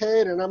in my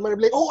head, and I'm going to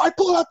be like, oh, I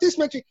pulled out this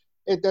magic.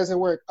 It doesn't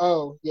work.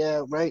 Oh,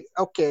 yeah, right.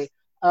 Okay.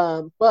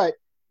 But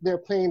they're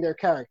playing their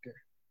character.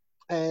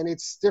 And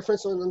it's different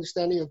from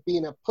understanding of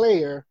being a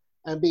player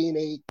and being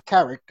a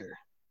character.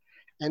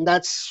 And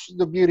that's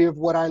the beauty of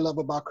what I love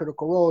about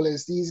Critical Role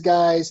is these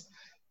guys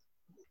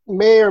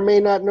may or may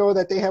not know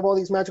that they have all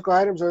these magical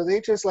items, or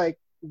they just like,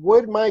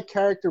 would my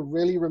character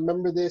really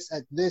remember this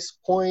at this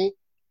point?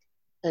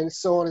 And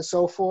so on and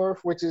so forth,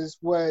 which is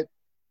what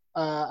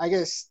I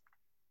guess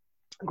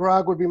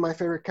Grog would be my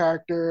favorite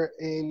character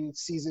in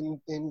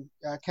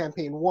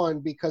campaign 1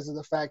 because of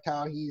the fact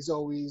how he's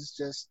always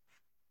just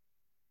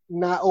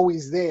not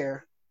always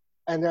there.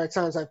 And there are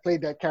times I've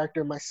played that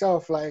character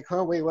myself, like,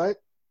 huh, wait, what?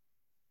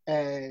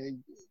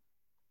 And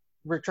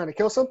we're trying to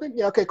kill something?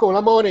 Yeah, okay, cool,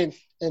 I'm on in.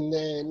 And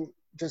then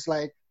just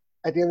like,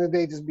 at the end of the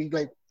day, just be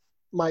like,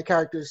 my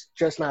character's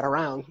just not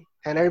around.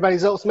 And everybody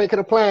else making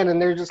a plan,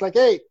 and they're just like,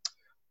 hey,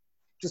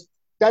 just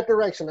that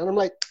direction. And I'm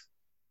like,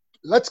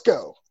 let's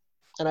go.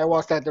 And I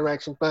walk that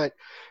direction. But,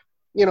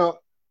 you know,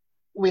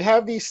 we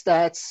have these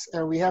stats,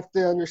 and we have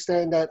to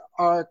understand that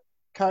our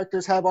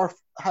characters have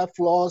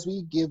flaws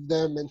we give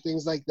them and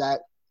things like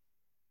that.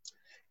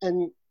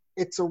 And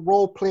it's a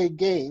role play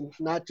game,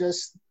 not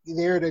just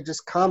there to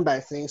just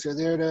combat things. You're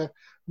there to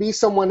be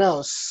someone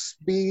else,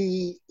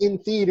 be in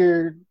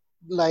theater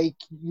like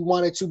you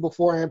wanted to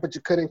beforehand, but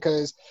you couldn't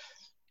because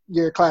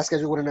your class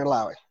schedule wouldn't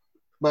allow it.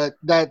 But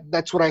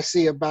that's what I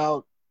see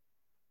about,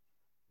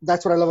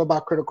 that's what I love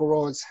about Critical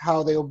Role is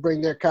how they'll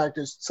bring their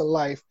characters to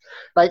life.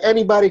 Like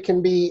anybody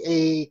can be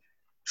a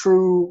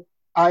true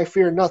I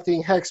fear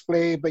nothing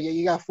hexblade, but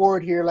you got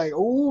Ford here like,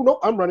 oh no,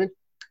 I'm running.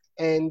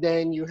 And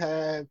then you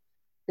have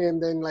him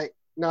then like,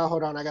 no,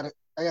 hold on, I gotta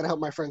help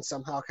my friend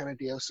somehow kind of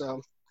deal.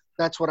 So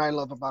that's what I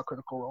love about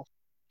Critical Role.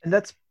 And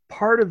that's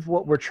part of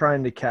what we're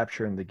trying to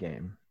capture in the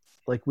game.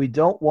 Like, we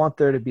don't want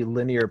there to be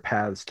linear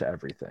paths to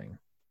everything.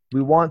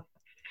 We want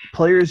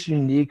players'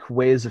 unique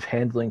ways of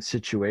handling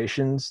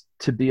situations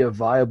to be a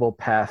viable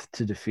path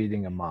to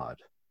defeating a mod.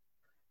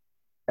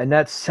 And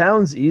that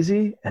sounds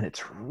easy, and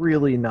it's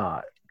really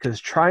not. Because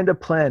trying to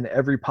plan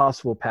every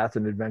possible path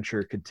an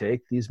adventurer could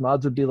take, these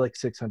mods would be like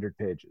 600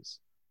 pages.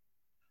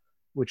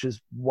 Which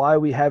is why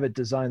we have it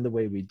designed the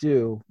way we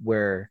do,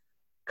 where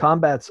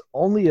combat's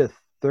only a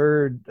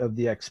third of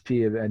the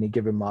XP of any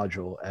given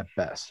module at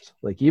best.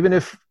 Like even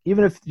if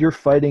you're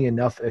fighting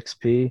enough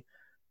XP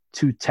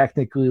to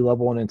technically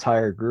level an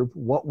entire group,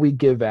 what we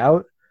give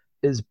out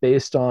is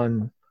based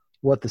on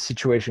what the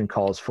situation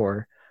calls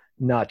for,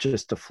 not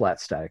just a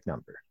flat static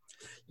number.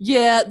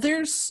 Yeah,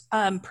 there's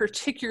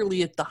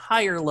particularly at the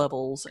higher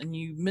levels, and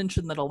you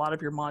mentioned that a lot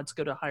of your mods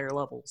go to higher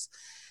levels.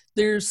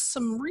 There's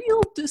some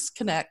real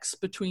disconnects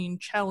between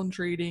challenge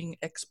rating,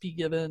 XP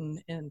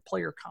given, and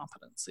player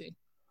competency.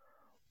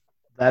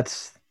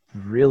 That's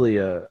really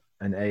an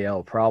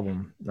AL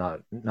problem,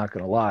 not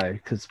going to lie,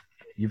 because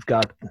you've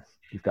got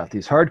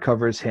these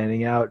hardcovers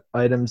handing out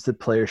items that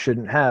players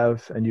shouldn't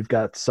have, and you've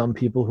got some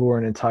people who are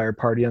an entire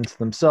party unto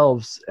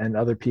themselves and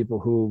other people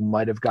who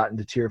might have gotten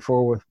to tier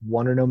 4 with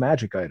one or no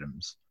magic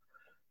items.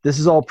 This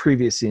is all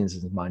previous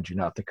seasons, mind you,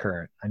 not the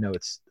current. I know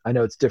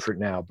it's different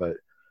now, but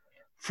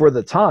for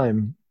the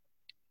time,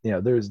 you know,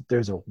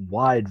 there's a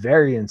wide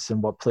variance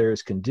in what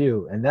players can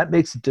do, and that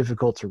makes it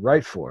difficult to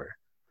write for,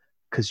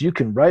 because you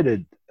can write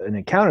an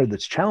encounter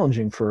that's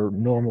challenging for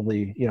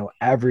normally, you know,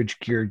 average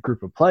geared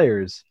group of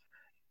players,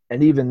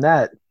 and even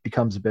that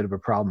becomes a bit of a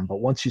problem.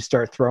 But once you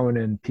start throwing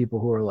in people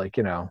who are like,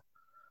 you know,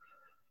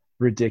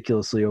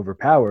 ridiculously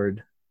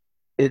overpowered,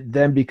 it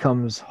then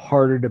becomes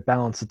harder to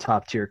balance the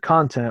top tier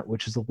content,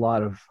 which is a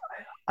lot of,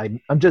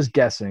 I'm just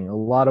guessing, a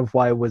lot of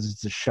why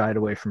Wizards has shied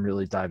away from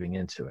really diving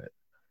into it.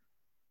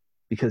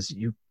 Because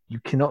you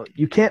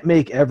can't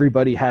make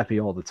everybody happy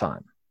all the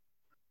time.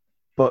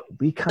 But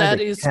we kind of can.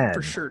 That is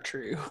for sure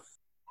true.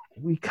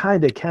 We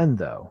kind of can,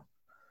 though.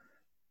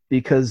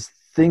 Because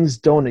things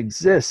don't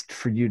exist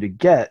for you to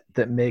get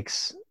that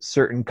makes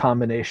certain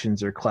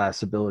combinations or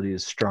class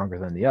abilities stronger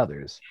than the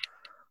others.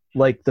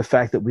 Like the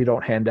fact that we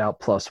don't hand out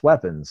plus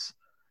weapons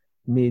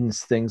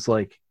means things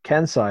like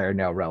Kensai are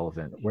now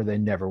relevant where they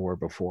never were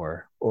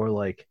before, or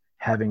like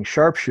having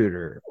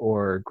sharpshooter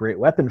or great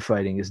weapon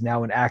fighting is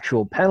now an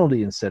actual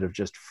penalty instead of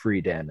just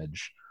free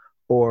damage,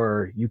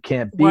 or you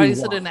can't be. Why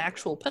is it an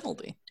actual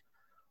penalty?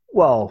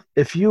 Well,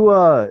 if you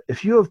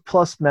have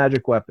plus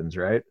magic weapons,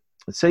 right?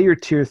 Let's say you're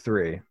tier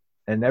 3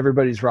 and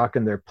everybody's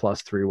rocking their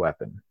plus 3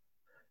 weapon.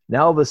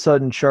 Now all of a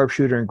sudden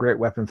sharpshooter and great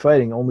weapon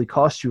fighting only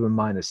cost you a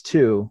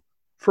 -2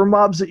 for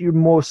mobs that you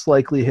most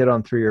likely hit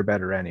on 3 or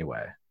better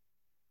anyway.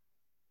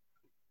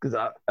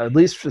 Because at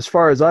least as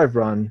far as I've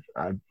run,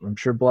 I'm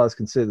sure Blaz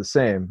can say the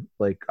same.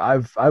 Like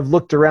I've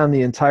looked around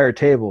the entire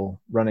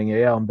table running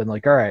AL and been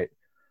like, all right,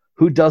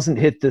 who doesn't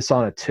hit this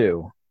on a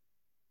 2?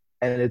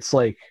 And it's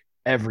like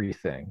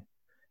everything.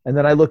 And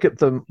then I look at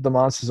the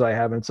monsters I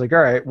have, and it's like, all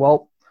right,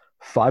 well,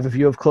 5 of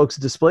you have cloaks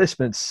of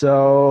displacement,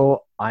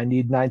 so I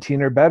need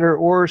 19 or better,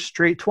 or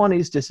straight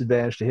 20s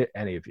disadvantage to hit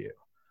any of you.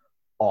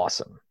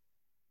 Awesome.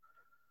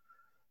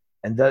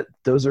 And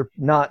those are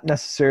not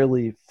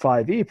necessarily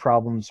 5e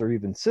problems or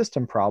even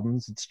system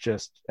problems. It's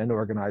just an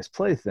organized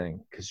play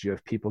thing, because you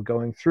have people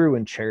going through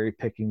and cherry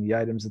picking the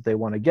items that they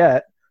want to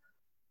get,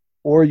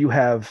 or you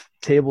have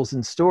tables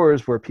in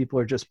stores where people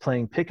are just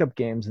playing pickup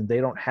games and they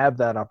don't have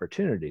that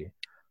opportunity.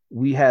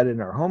 We had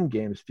in our home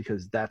games,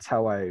 because that's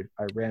how I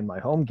ran my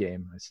home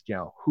game. I said,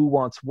 who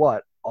wants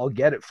what? I'll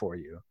get it for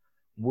you.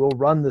 We'll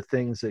run the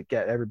things that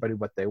get everybody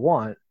what they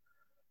want.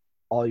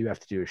 All you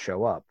have to do is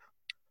show up.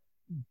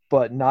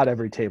 But not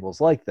every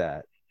table's like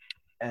that.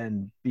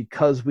 And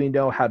because we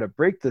know how to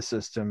break the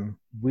system,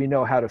 we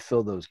know how to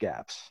fill those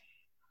gaps.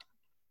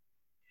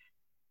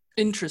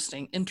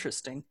 Interesting.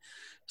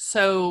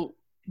 So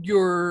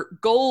your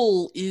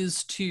goal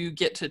is to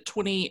get to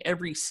 20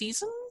 every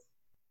season?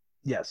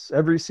 Yes,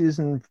 every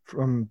season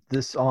from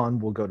this on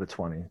will go to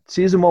 20.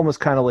 Season 1 was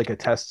kind of like a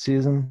test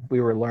season.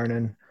 We were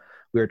learning.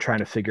 We were trying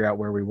to figure out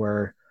where we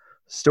were.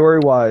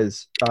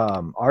 Story-wise,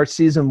 our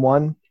season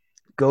 1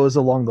 goes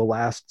along the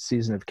last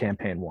season of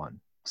campaign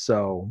 1.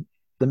 So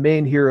the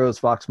main heroes,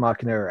 Vox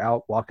Machina, are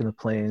out walking the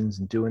plains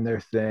and doing their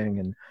thing,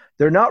 and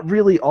they're not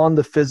really on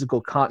the physical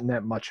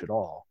continent much at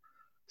all.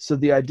 So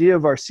the idea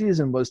of our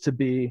season was to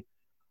be,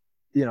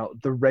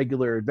 the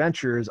regular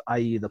adventurers,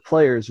 i.e. the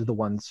players, are the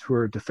ones who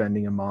are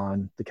defending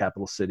Amon, the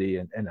capital city,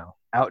 and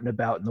out and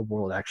about in the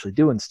world actually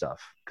doing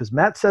stuff. Because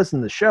Matt says in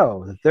the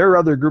show that there are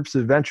other groups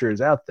of adventurers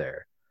out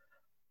there.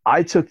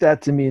 I took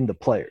that to mean the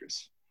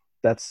players.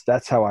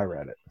 That's how I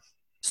read it.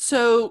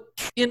 So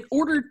in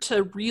order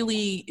to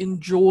really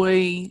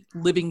enjoy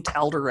Living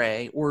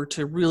Tal'Dorei, or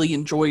to really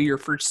enjoy your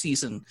first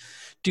season,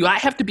 do I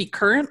have to be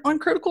current on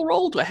Critical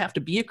Role? Do I have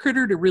to be a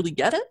critter to really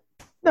get it?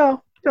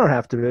 No, you don't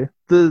have to be.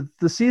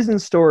 The season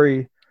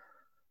story,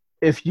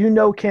 if you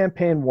know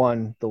campaign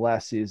 1, the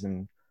last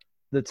season,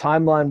 the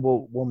timeline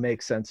will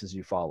make sense as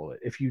you follow it.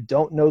 If you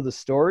don't know the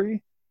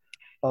story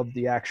of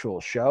the actual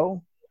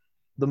show,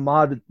 the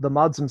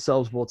mods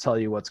themselves will tell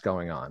you what's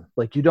going on.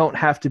 Like, you don't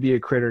have to be a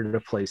critter to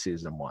play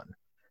season 1.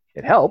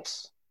 It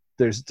helps.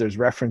 There's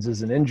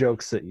references and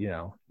in-jokes that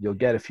you'll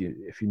get if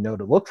you know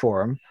to look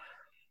for them.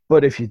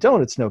 But if you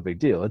don't, it's no big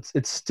deal.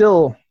 It's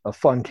still a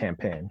fun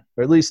campaign,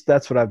 or at least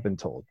that's what I've been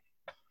told.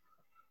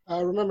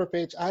 Remember,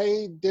 Paige,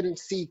 I didn't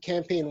see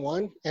campaign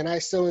 1, and I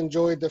still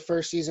enjoyed the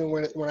first season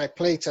when I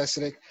play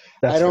tested it.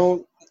 I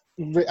don't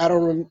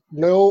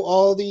know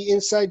all the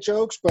inside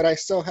jokes, but I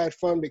still had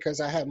fun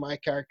because I had my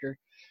character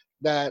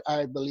that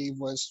I believe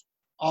was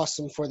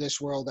awesome for this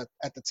world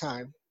at the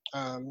time.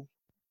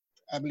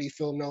 I believe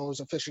Phil knows,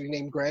 officially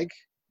named Greg.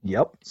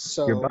 Yep.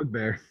 So your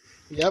bugbear.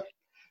 Yep.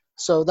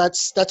 So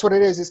that's what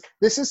it is.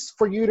 This is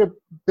for you to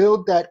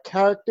build that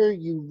character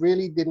you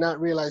really did not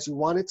realize you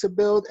wanted to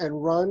build,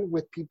 and run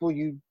with people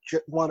you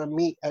want to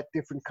meet at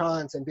different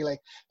cons and be like,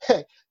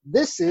 hey,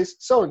 this is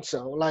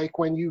so-and-so. Like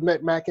when you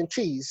met Mac and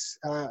Cheese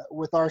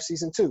with our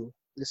season 2.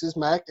 This is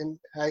Mac, and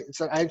I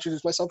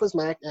introduced myself as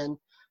Mac, and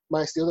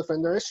my Steel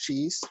Defender is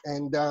Cheese,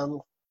 and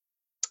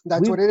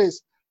that's what it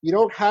is. You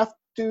don't have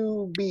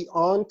to be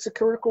on to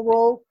Critical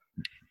Role.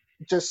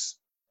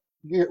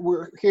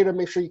 We're here to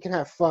make sure you can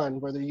have fun,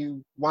 whether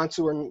you want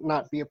to or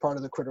not be a part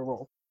of the Critical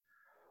Role.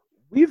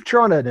 We've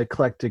drawn an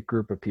eclectic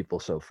group of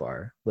people so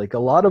far. Like, a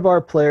lot of our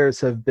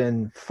players have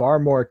been far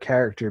more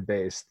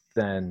character-based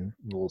than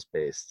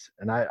rules-based,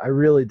 and I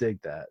really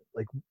dig that.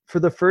 Like, for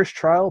the first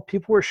trial,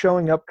 people were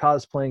showing up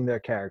cosplaying their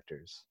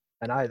characters,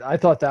 and I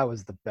thought that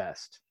was the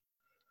best.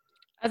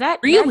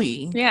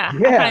 Really? Yeah,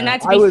 I find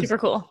that to be super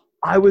cool.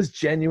 I was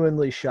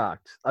genuinely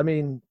shocked. I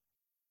mean,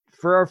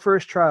 for our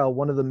first trial,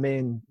 one of the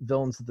main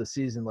villains of the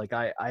season, like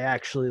I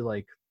actually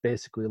like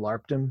basically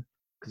LARPed him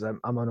because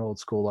I'm an old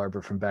school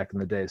LARPer from back in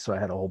the day, so I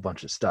had a whole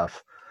bunch of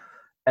stuff.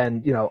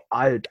 And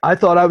I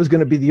thought I was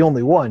going to be the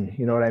only one,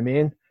 you know what I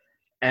mean?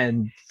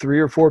 And 3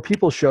 or 4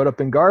 people showed up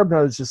in garb, and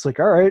I was just like,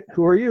 all right,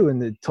 who are you? And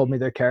they told me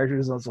their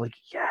characters. I was like,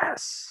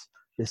 yes,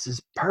 this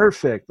is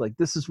perfect. Like,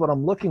 this is what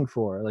I'm looking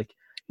for. Like,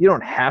 you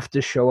don't have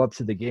to show up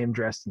to the game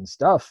dressed and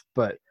stuff,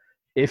 but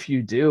if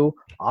you do,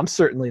 I'm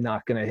certainly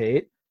not going to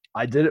hate.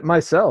 I did it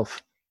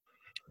myself.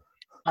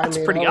 That's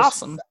pretty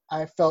awesome.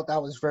 I felt I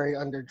was very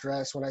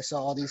underdressed when I saw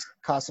all these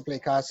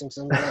cosplay costumes.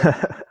 And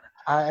like,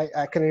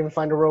 I couldn't even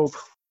find a robe.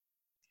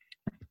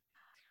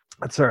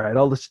 That's all right.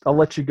 I'll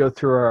let you go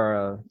through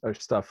our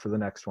stuff for the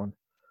next one.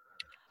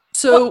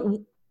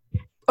 So,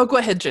 go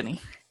ahead, Jenny.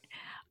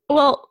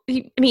 Well,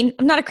 I mean,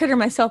 I'm not a critter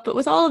myself, but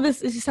with all of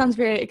this, it just sounds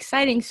very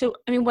exciting. So,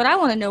 I mean, what I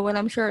want to know, what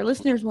I'm sure our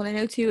listeners want to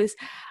know too, is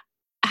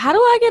how do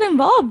I get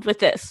involved with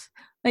this?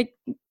 Like,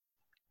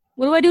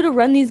 what do I do to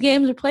run these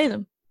games or play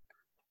them?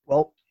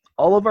 Well,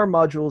 all of our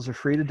modules are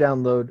free to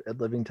download at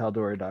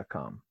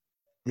livingtal'Dorei.com.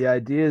 The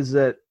idea is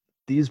that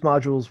these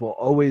modules will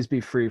always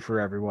be free for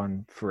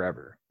everyone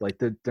forever. Like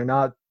they're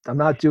not, I'm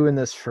not doing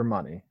this for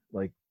money.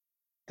 Like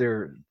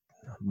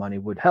money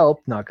would help,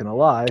 not going to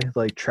lie.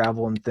 Like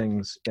travel and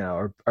things,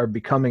 are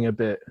becoming a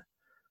bit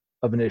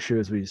of an issue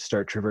as we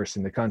start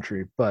traversing the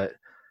country. But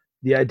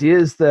the idea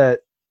is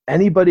that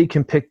anybody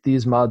can pick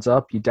these mods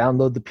up. You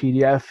download the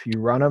PDF, you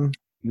run them,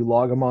 you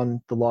log them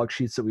on the log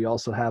sheets that we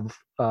also have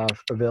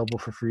available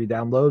for free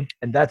download,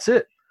 and that's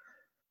it.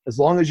 As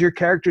long as your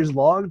character's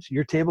logged,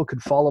 your table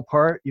could fall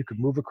apart. You could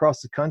move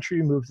across the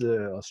country, move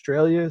to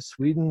Australia,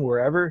 Sweden,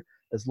 wherever.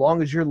 As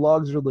long as your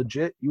logs are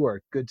legit, you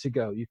are good to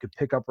go. You could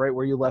pick up right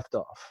where you left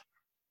off.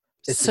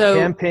 It's a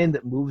campaign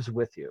that moves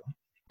with you.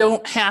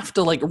 Don't have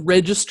to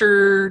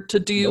register to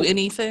do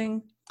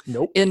anything.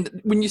 Nope.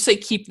 And when you say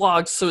keep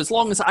logs, so as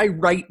long as I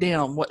write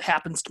down what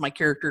happens to my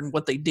character and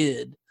what they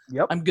did,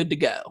 I'm good to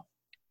go.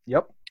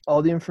 Yep.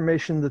 All the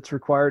information that's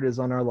required is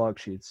on our log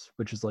sheets,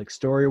 which is like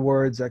story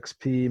awards,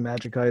 XP,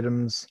 magic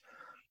items,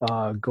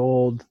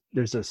 gold.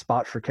 There's a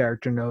spot for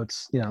character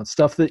notes,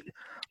 stuff that,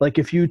 like,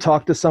 if you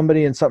talk to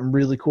somebody and something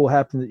really cool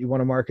happened that you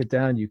want to mark it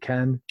down, you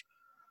can.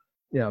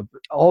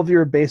 All of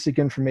your basic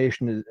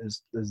information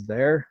is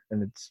there,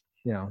 and it's,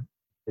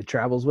 it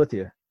travels with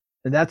you.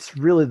 And that's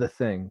really the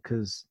thing,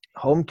 because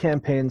home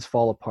campaigns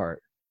fall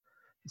apart.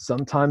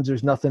 Sometimes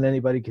there's nothing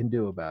anybody can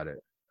do about it.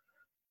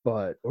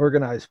 But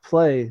organized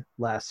play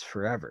lasts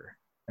forever,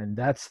 and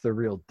that's the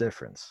real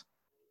difference.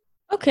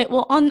 Okay,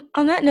 well, on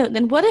that note,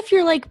 then, what if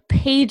you're like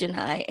Paige and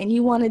I, and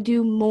you want to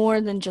do more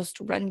than just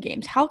run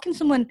games? How can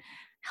someone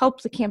help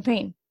the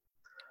campaign?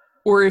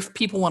 Or if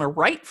people want to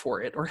write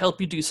for it or help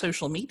you do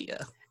social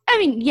media. I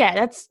mean,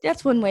 yeah,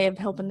 that's one way of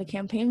helping the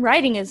campaign.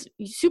 Writing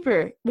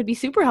would be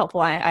super helpful.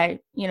 I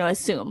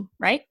assume,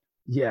 right?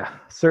 Yeah,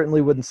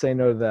 certainly wouldn't say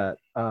no to that.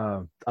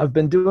 I've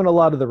been doing a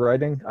lot of the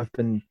writing. I've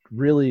been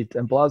really,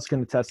 and Blad's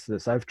can attest to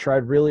this, I've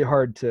tried really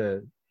hard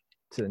to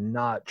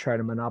not try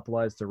to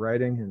monopolize the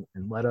writing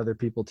and let other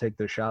people take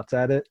their shots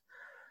at it,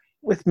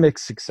 with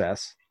mixed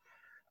success.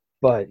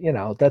 But,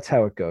 that's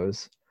how it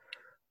goes.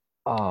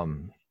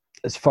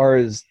 As far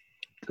as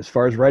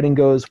writing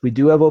goes, we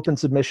do have open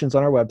submissions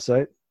on our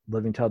website,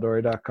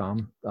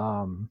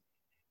 livingtal'Dorei.com.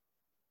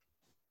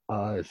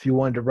 If you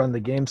wanted to run the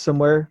game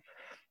somewhere,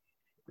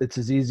 it's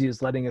as easy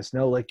as letting us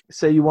know. Like,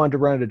 say you wanted to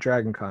run it at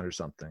Dragon Con or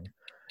something.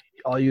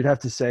 All you'd have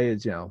to say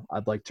is,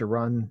 I'd like to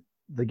run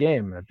the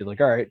game. And I'd be like,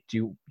 all right, do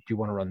you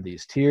want to run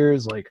these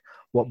tiers? Like,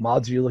 what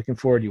mods are you looking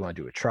for? Do you want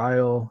to do a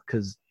trial?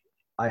 Because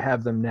I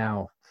have them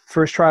now.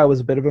 First trial was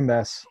a bit of a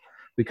mess.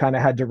 We kind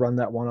of had to run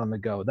that one on the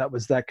go. That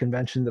was that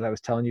convention that I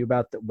was telling you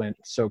about that went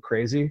so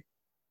crazy.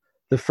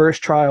 The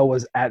first trial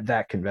was at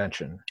that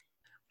convention.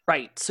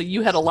 Right. So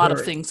you had a lot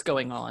of things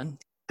going on.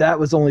 That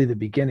was only the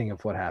beginning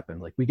of what happened.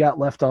 Like, we got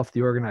left off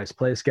the organized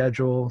play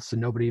schedule, so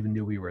nobody even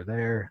knew we were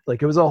there.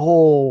 Like, it was a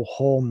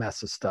whole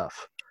mess of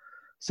stuff.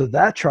 So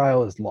that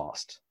trial is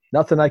lost.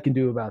 Nothing I can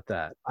do about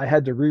that. I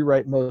had to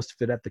rewrite most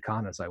of it at the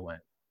con as I went.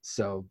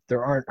 So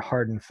there aren't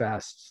hard and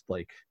fast,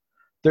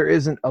 there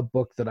isn't a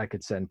book that I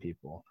could send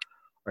people.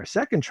 Our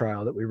second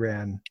trial that we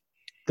ran,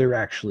 there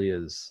actually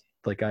is.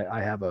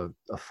 I have a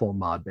full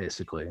mod,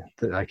 basically,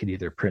 that I could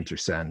either print or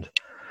send.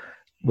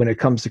 When it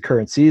comes to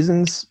current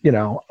seasons,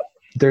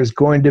 there's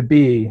going to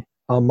be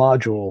a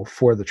module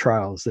for the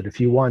trials that if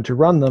you want to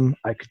run them,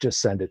 I could just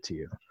send it to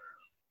you.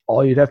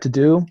 All you'd have to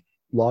do,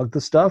 log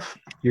the stuff,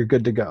 you're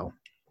good to go.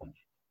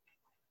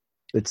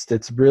 It's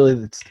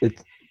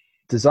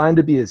designed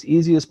to be as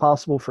easy as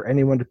possible for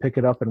anyone to pick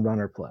it up and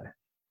run or play.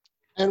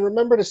 And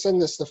remember to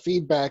send us the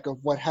feedback of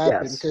what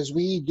happened, because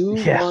we do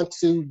want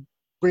to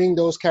bring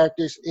those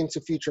characters into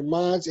future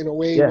mods in a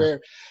way where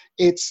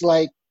it's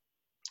like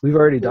we've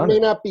already done it. May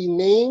not be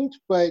named,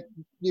 but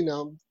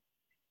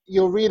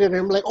you'll read it and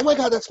I'm like, oh my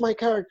God, that's my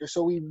character.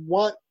 So we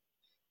want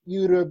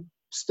you to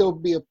still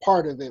be a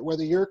part of it,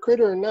 whether you're a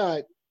critter or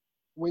not.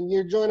 When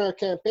you join our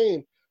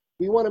campaign,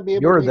 we want to be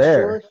able to make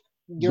sure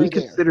you're there. We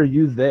consider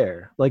you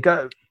there.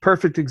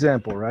 perfect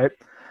example, right?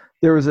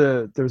 There was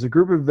a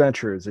group of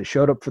adventurers. They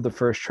showed up for the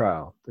first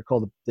trial.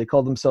 They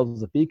called themselves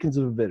the Beacons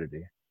of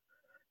Avidity.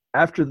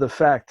 After the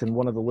fact, in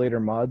one of the later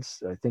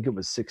mods, I think it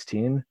was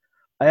 16,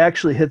 I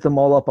actually hit them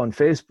all up on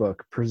Facebook,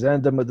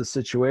 presented them with the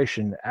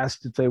situation,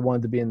 asked if they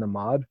wanted to be in the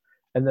mod,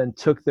 and then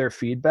took their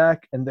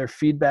feedback, and their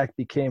feedback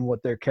became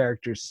what their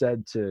characters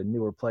said to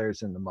newer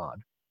players in the mod.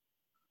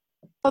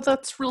 Oh,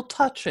 that's real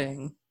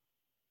touching.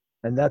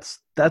 And that's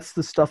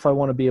the stuff I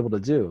want to be able to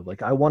do.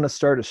 Like, I want to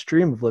start a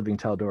stream of Living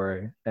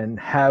Tal'Dorei and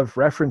have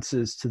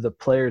references to the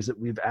players that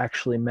we've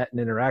actually met and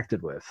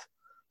interacted with,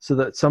 so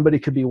that somebody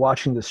could be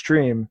watching the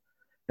stream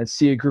and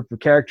see a group of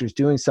characters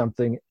doing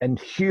something and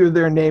hear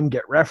their name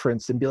get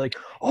referenced and be like,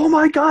 oh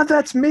my God,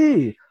 that's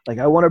me. Like,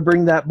 I want to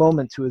bring that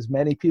moment to as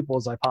many people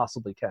as I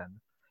possibly can.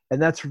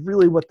 And that's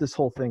really what this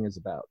whole thing is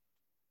about.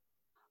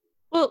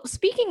 Well,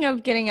 speaking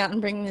of getting out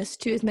and bringing this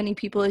to as many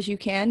people as you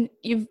can,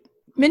 you've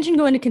mentioned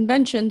going to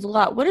conventions a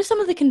lot. What are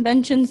some of the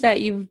conventions that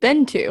you've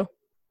been to?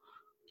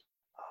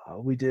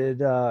 We did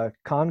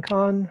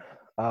ConCon,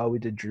 we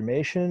did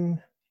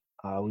Dreamation,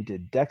 we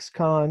did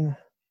DexCon,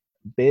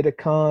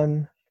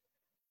 BetaCon.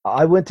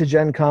 I went to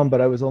Gen Con,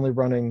 but I was only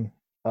running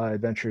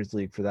Adventurers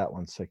League for that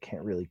one, so I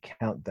can't really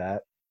count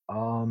that.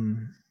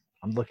 I'm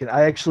looking.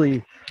 I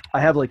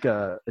have like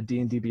a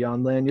D&D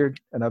Beyond lanyard,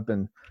 and I've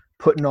been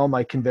putting all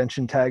my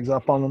convention tags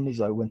up on them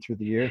as I went through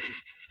the year.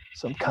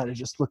 So I'm kind of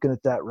just looking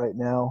at that right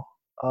now.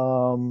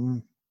 I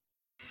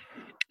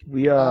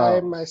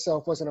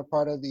myself wasn't a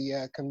part of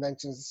the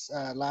conventions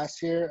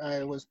last year.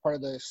 I was part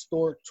of the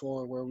store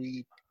tour where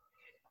we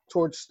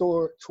toured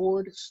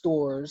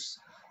stores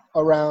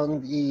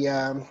around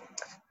the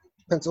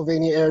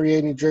Pennsylvania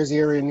area, New Jersey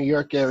area, New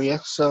York area.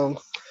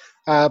 So,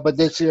 but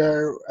this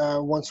year,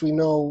 once we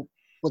know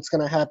what's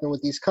going to happen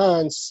with these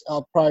cons,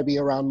 I'll probably be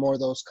around more of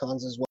those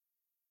cons as well.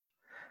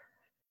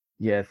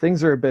 Yeah,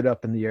 things are a bit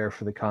up in the air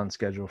for the con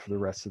schedule for the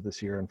rest of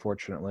this year,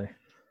 unfortunately.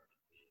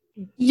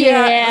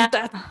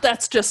 Yeah.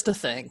 That's just a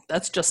thing.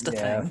 That's just a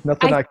thing.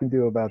 Nothing I can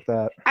do about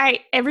that.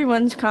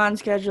 Everyone's con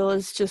schedule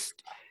is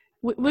just,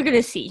 we're going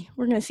to see.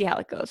 We're going to see how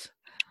it goes.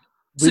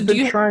 We've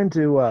been trying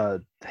to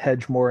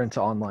hedge more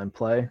into online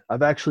play.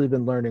 I've actually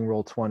been learning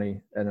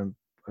Roll20, and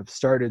I've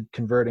started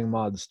converting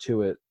mods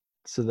to it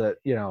so that,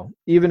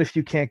 even if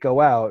you can't go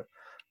out,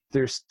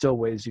 there's still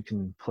ways you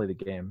can play the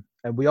game.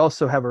 And we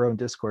also have our own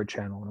Discord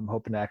channel, and I'm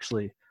hoping to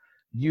actually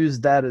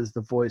use that as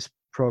the voice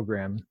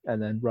program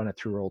and then run it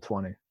through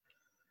Roll20.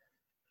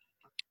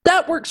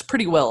 That works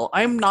pretty well.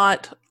 I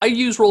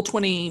use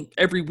Roll20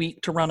 every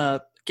week to run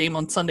a game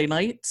on Sunday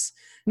nights.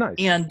 Nice.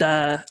 And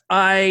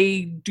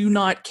I do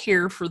not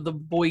care for the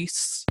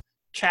voice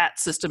chat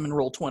system in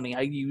Roll20.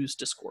 I use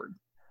Discord.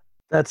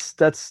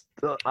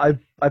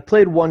 I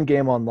played one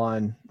game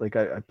online. Like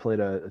I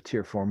played a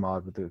tier 4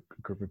 mod with a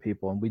group of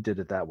people, and we did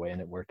it that way, and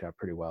it worked out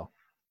pretty well.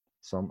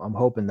 So I'm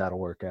hoping that'll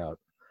work out.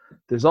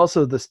 There's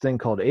also this thing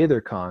called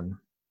AetherCon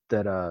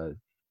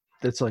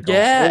that's like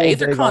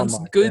AetherCon's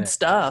good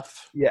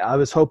stuff. Yeah, I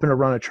was hoping to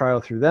run a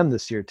trial through them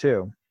this year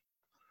too.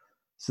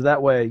 So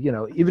that way,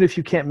 even if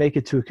you can't make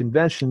it to a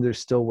convention, there's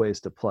still ways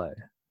to play.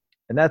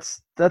 And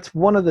that's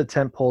one of the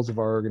tent poles of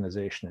our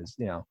organization is,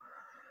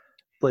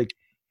 like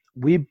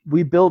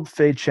we build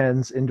Fei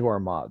Chens into our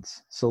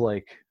mods. So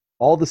like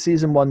all the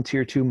season 1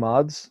 tier 2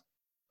 mods,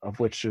 of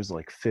which there's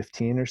like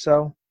 15 or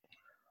so,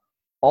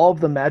 all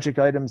of the magic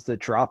items that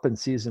drop in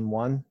season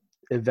 1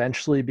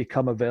 eventually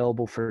become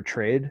available for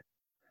trade.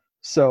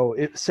 So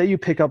say you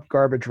pick up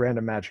garbage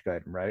random magic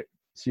item, right?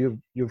 So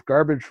you have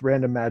garbage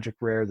random magic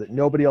rare that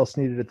nobody else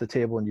needed at the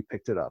table, and you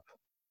picked it up.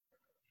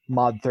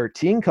 Mod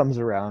 13 comes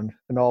around,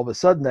 and all of a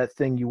sudden that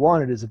thing you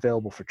wanted is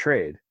available for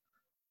trade.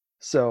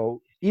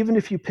 So even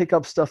if you pick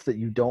up stuff that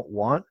you don't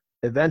want,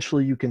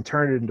 eventually you can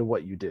turn it into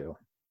what you do.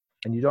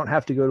 And you don't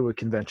have to go to a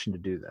convention to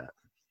do that.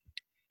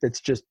 It's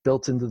just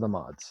built into the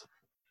mods.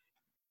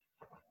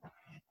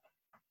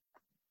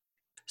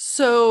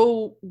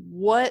 So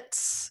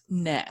what's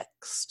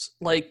next?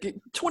 Like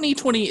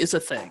 2020 is a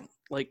thing.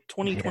 Like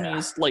 2020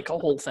 is like a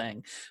whole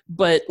thing.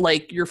 But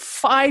like your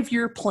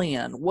 5-year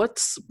plan,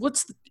 what's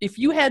if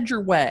you had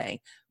your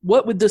way,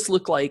 what would this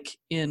look like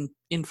in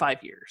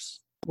 5 years?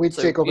 We'd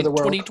take over the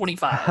world.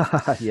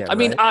 2025. Yeah, I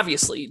mean,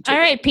 obviously. All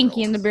right,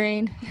 Pinky in the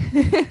brain.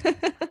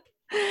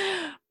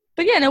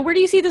 But yeah, where do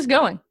you see this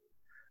going?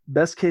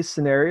 Best case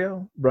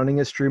scenario, running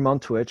a stream on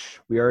Twitch.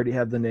 We already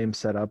have the name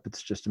set up.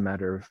 It's just a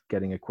matter of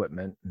getting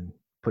equipment and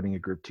putting a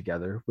group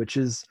together, which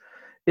is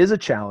a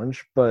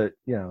challenge, but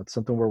it's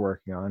something we're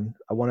working on.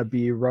 I want to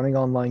be running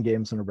online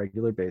games on a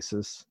regular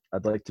basis.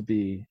 I'd like to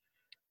be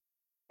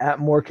at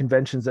more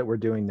conventions that we're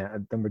doing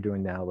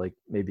now, like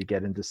maybe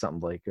get into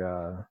something like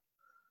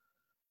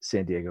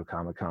San Diego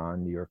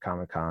Comic-Con, New York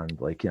Comic-Con,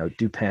 like,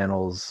 do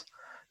panels,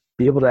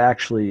 be able to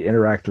actually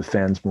interact with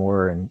fans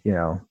more and,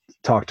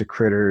 talk to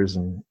critters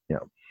and,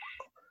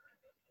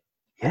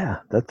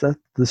 that's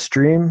the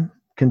stream,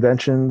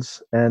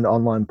 conventions, and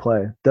online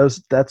play.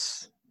 That's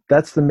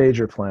the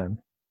major plan.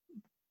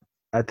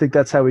 I think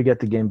that's how we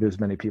get the game to as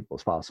many people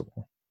as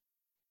possible.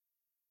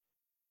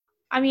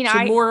 I mean,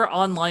 So more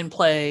online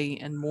play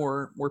and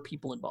more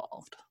people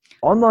involved.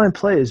 Online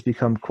play has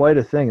become quite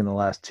a thing in the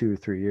last 2 or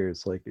 3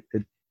 years. Like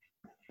it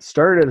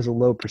started as a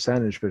low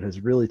percentage, but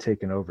has really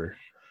taken over.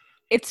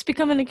 It's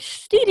become an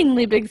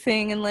exceedingly big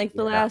thing in like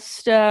the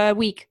last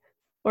week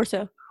or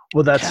so.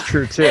 Well, that's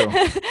true too.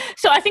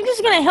 So I think this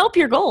is going to help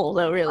your goal,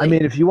 though. Really, I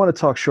mean, if you want to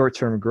talk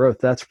short-term growth,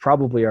 that's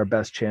probably our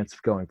best chance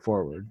of going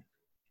forward.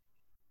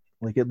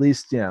 Like at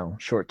least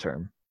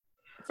short-term.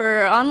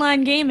 For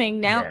online gaming,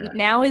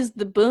 now is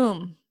the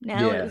boom.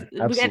 Now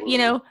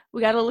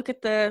we got to look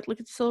at the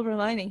silver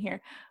lining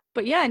here.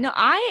 But yeah, no,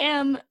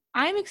 I'm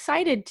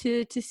excited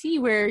to see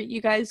where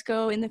you guys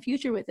go in the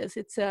future with this.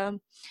 It's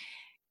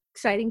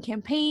exciting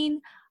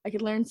campaign. I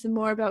could learn some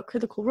more about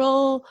Critical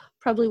Role,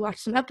 probably watch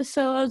some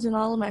episodes in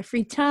all of my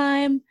free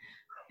time,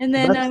 and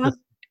then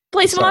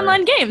play some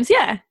online games.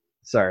 Yeah.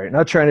 Sorry,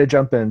 not trying to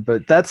jump in,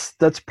 but that's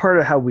part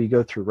of how we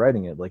go through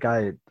writing it. Like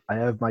I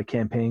have my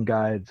campaign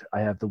guide,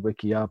 I have the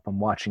wiki up, I'm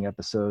watching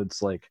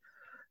episodes. Like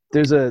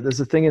there's a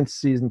thing in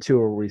season 2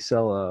 where we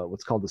sell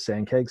what's called the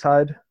Sandkegs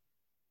hide,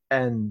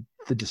 and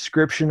the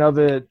description of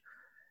it,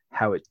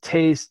 how it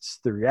tastes,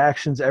 the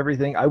reactions,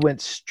 everything. I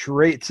went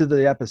straight to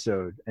the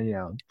episode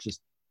and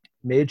just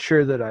made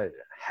sure that I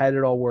had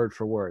it all word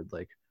for word.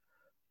 Like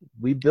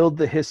we build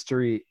the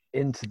history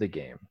into the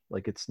game.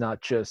 Like it's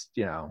not just,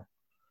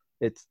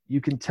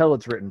 you can tell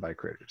it's written by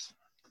critters.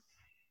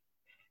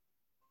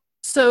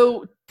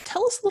 So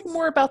tell us a little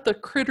more about the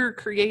critter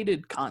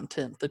created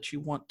content that you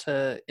want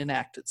to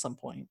enact at some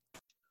point.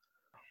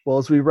 Well,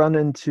 as we run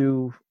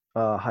into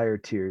higher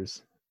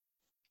tiers,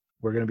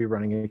 we're going to be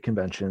running at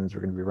conventions,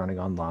 we're going to be running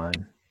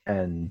online,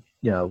 and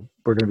we're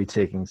going to be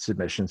taking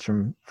submissions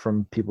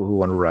from people who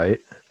want to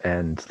write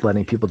and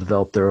letting people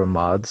develop their own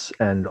mods,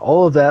 and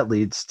all of that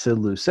leads to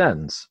loose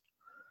ends,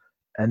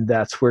 and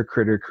that's where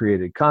critter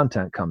created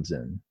content comes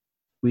in.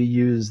 We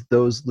use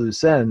those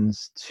loose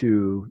ends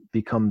to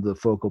become the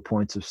focal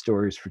points of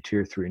stories for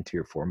tier 3 and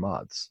tier 4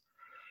 mods.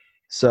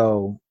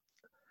 So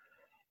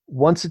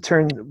once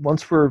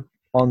we're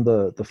on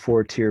the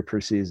 4 tier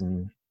per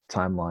season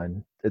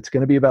timeline, it's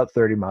going to be about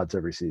 30 mods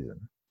every season.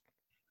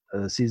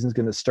 The season's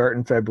going to start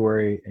in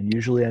February and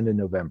usually end in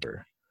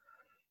November.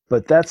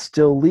 But that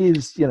still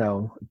leaves,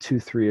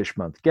 2-3-ish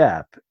month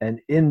gap.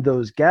 And in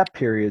those gap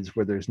periods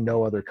where there's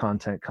no other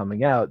content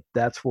coming out,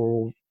 that's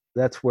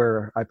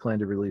where I plan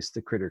to release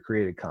the critter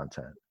created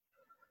content.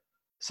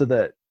 So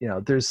that,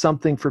 there's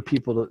something for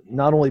people to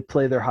not only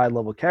play their high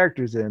level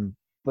characters in,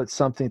 but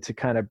something to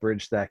kind of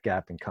bridge that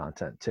gap in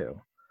content too.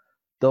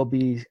 They'll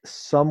be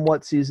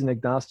somewhat season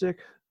agnostic,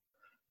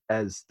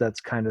 as that's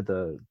kind of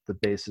the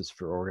basis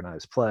for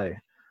organized play.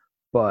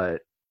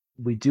 But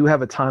we do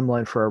have a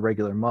timeline for our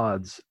regular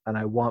mods, and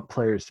I want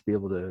players to be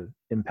able to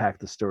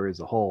impact the story as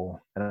a whole.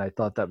 And I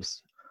thought that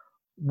was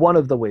one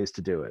of the ways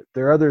to do it.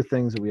 There are other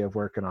things that we have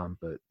working on,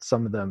 but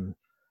some of them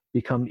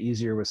become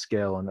easier with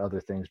scale and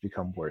other things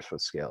become worse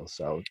with scale.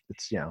 So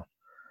it's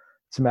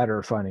a matter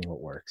of finding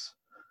what works.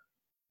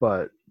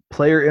 But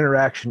player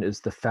interaction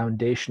is the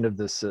foundation of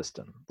this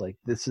system. Like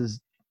this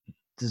is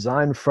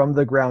designed from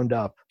the ground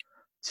up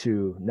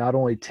to not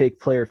only take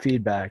player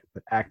feedback,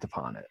 but act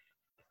upon it.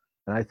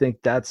 And I think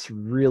that's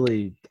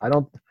really, I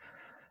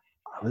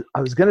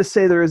was going to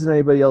say there isn't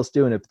anybody else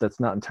doing it, but that's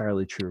not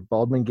entirely true.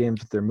 Baldwin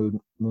Games with their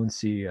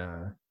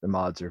Moonsea, the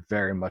mods are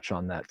very much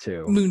on that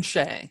too.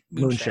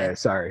 Moonshae.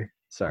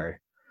 Sorry.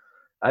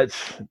 I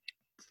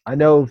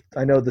know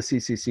the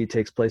CCC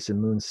takes place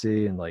in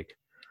Moonsea, and like,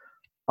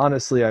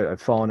 honestly,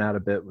 I've fallen out a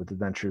bit with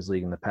Adventures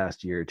League in the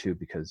past year or two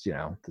because,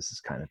 this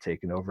has kind of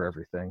taken over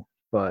everything.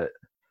 But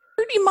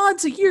 30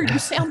 mods a year, you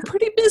sound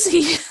pretty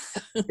busy.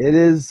 It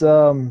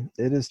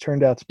has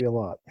turned out to be a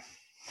lot.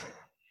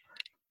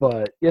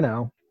 But,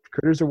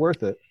 critters are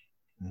worth it.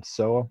 And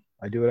so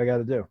I do what I got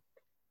to do.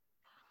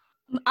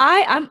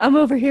 I'm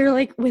over here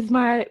like with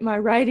my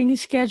writing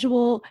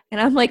schedule,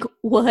 and I'm like,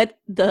 what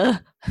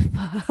the?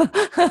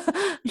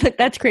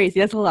 That's crazy.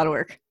 That's a lot of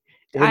work.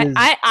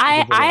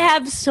 I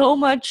have so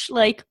much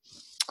like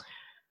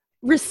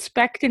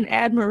respect and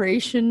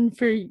admiration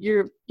for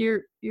your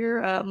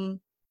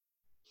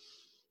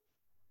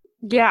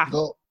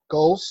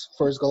goals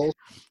for his goals.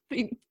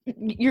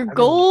 Your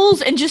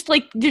goals and just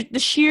like the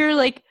sheer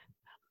like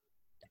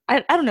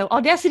I don't know.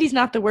 Audacity is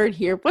not the word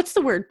here. What's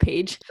the word,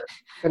 Paige?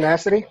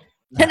 Tenacity.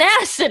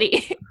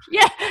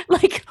 Yeah,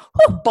 like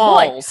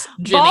balls.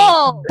 Jenny.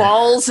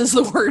 Balls is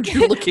the word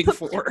you're looking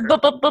for.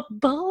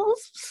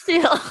 Balls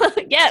still.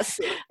 Yes.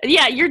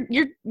 Yeah,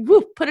 you're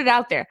put it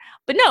out there.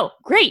 But no,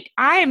 great.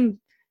 I'm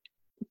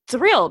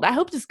thrilled. I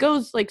hope this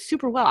goes like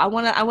super well. I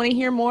want to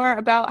hear more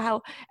about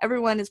how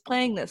everyone is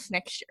playing this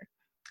next year.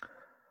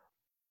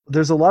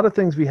 There's a lot of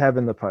things we have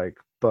in the pike,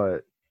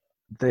 but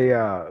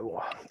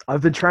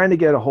I've been trying to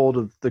get a hold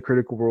of the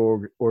Critical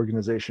Role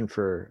organization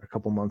for a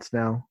couple months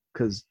now,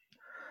 because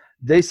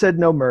they said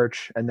no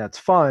merch, and that's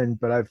fine,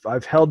 but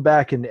I've held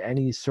back in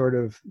any sort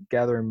of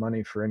gathering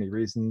money for any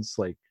reasons.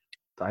 Like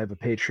I have a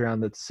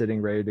Patreon that's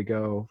sitting ready to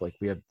go. Like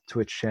we have a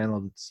Twitch channel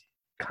that's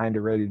kind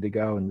of ready to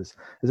go. And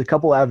there's a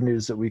couple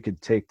avenues that we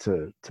could take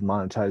to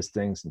monetize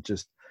things and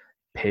just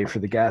pay for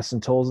the gas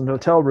and tolls and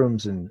hotel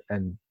rooms and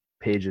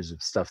pages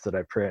of stuff that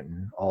I print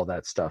and all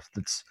that stuff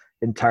that's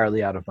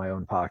entirely out of my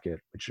own pocket,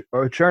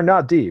 which are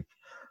not deep,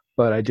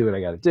 but I do what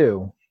I got to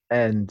do.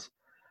 And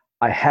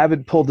I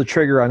haven't pulled the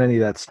trigger on any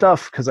of that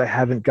stuff because I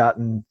haven't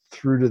gotten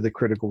through to the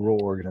Critical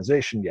Role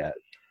organization yet.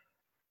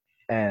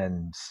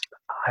 And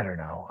I don't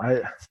know.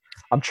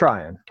 I'm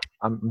trying.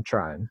 I'm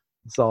trying.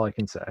 That's all I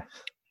can say.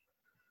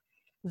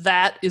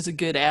 That is a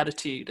good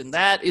attitude, and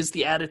that is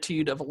the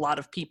attitude of a lot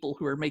of people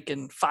who are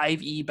making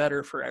 5e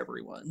better for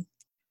everyone.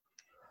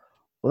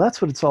 Well, that's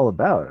what it's all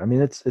about. I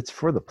mean, it's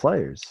for the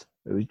players.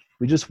 We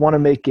just want to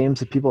make games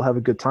that people have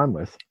a good time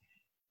with.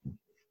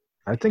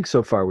 I think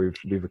so far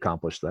we've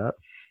accomplished that.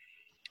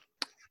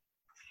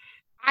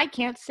 I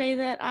can't say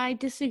that I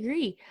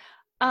disagree.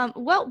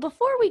 Well,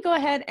 before we go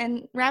ahead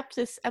and wrap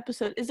this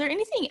episode, is there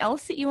anything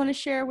else that you want to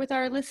share with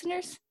our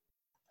listeners?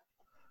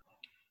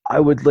 I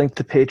would link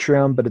the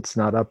Patreon, but it's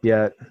not up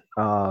yet.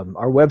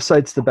 Our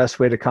website's the best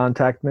way to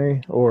contact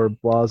me or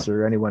Blas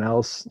or anyone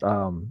else,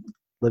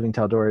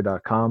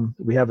 livingtal'Dorei.com.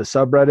 We have a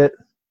subreddit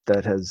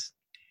that has,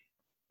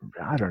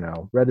 I don't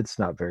know, Reddit's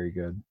not very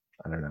good.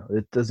 I don't know.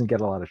 It doesn't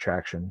get a lot of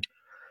traction.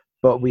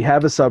 But we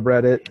have a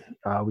subreddit.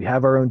 We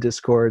have our own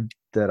Discord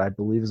that I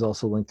believe is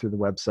also linked through the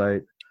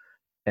website.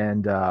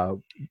 And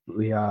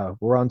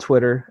we're on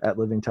Twitter at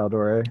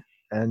livingtal'Dorei.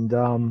 And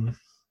I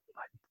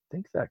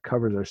think that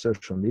covers our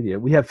social media.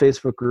 We have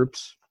Facebook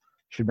groups.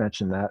 Should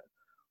mention that.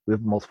 We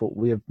have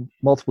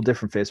multiple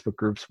different Facebook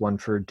groups, one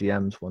for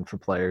DMs, one for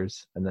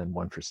players, and then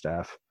one for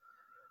staff.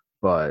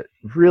 But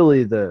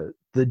really the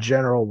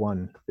general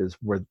one is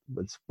where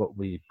it's what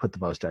we put the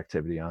most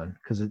activity on,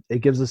 because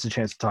it gives us a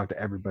chance to talk to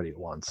everybody at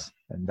once.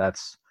 And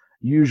that's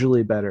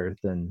usually better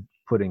than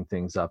putting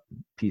things up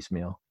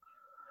piecemeal.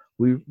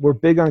 We're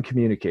big on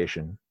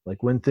communication.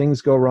 Like when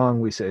things go wrong,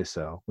 we say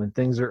so. When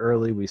things are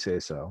early, we say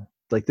so.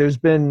 Like there's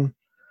been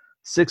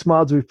 6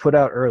 mods we've put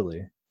out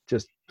early.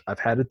 Just I've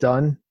had it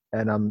done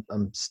and I'm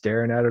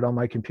staring at it on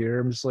my computer.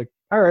 I'm just like,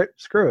 all right,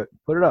 screw it.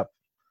 Put it up.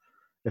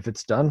 If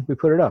it's done, we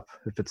put it up.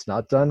 If it's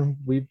not done,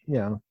 we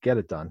get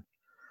it done.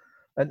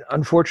 And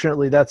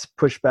unfortunately, that's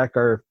pushed back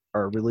our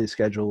release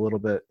schedule a little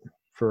bit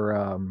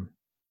for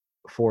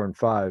 4 and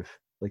 5.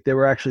 Like they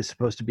were actually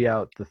supposed to be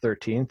out the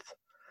 13th,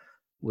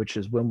 which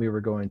is when we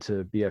were going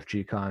to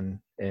BFG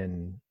Con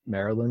in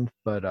Maryland,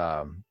 but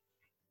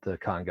the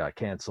con got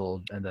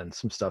canceled, and then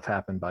some stuff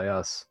happened by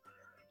us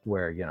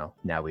where,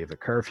 now we have a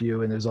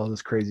curfew and there's all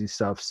this crazy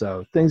stuff.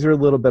 So things are a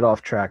little bit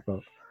off track, but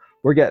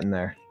we're getting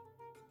there.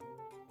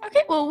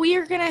 Okay, well, we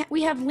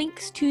have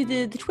links to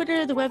the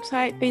Twitter, the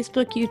website,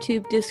 Facebook,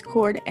 YouTube,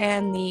 Discord,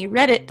 and the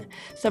Reddit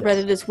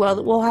subreddit as well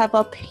that we'll have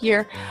up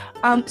here.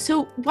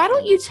 So why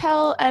don't you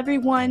tell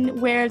everyone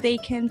where they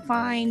can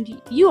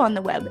find you on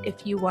the web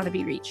if you want to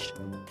be reached?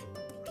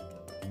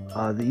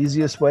 The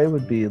easiest way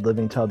would be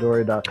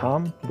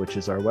livingtal'Dorei.com, which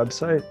is our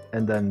website,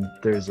 and then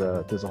there's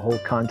a whole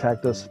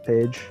contact us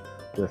page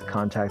with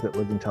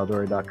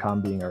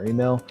contact@livingtal'Dorei.com being our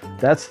email.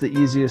 That's the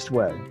easiest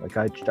way. Like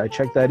I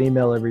check that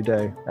email every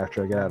day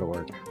after I get out of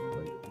work.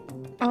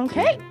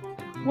 Okay.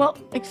 Well,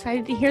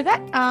 excited to hear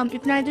that.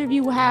 If neither of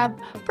you have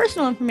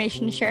personal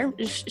information to share,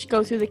 just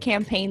go through the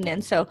campaign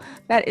then. So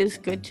that is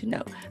good to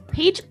know.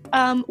 Paige,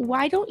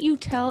 why don't you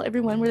tell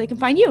everyone where they can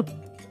find you?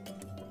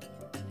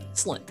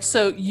 Excellent.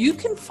 So you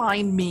can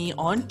find me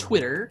on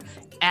Twitter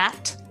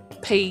at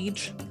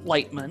Paige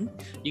Lightman.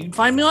 You can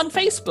find me on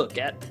Facebook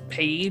at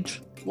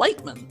Paige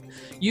Lightman.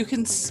 You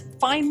can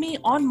find me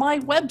on my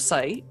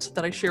website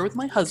that I share with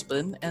my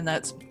husband, and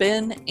that's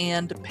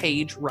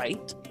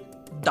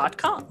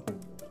benandpaigewright.com.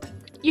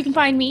 You can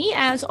find me,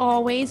 as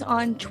always,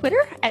 on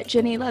Twitter at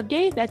Jenny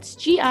Loveday. That's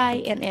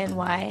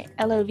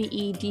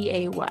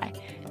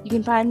GINNYLOVEDAY. You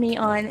can find me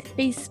on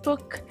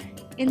Facebook,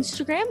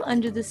 Instagram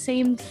under the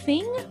same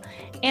thing,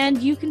 and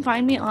you can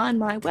find me on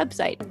my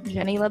website,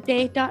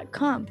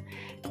 jennyloveday.com.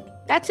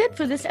 That's it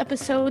for this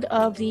episode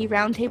of the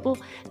Roundtable.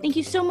 Thank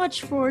you so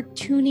much for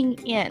tuning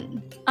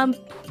in.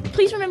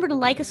 Please remember to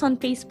like us on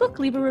Facebook,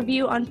 leave a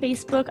review on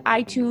Facebook,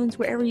 iTunes,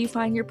 wherever you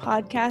find your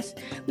podcasts.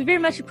 We very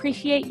much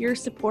appreciate your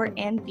support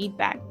and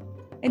feedback.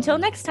 Until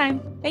next time,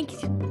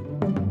 thank you.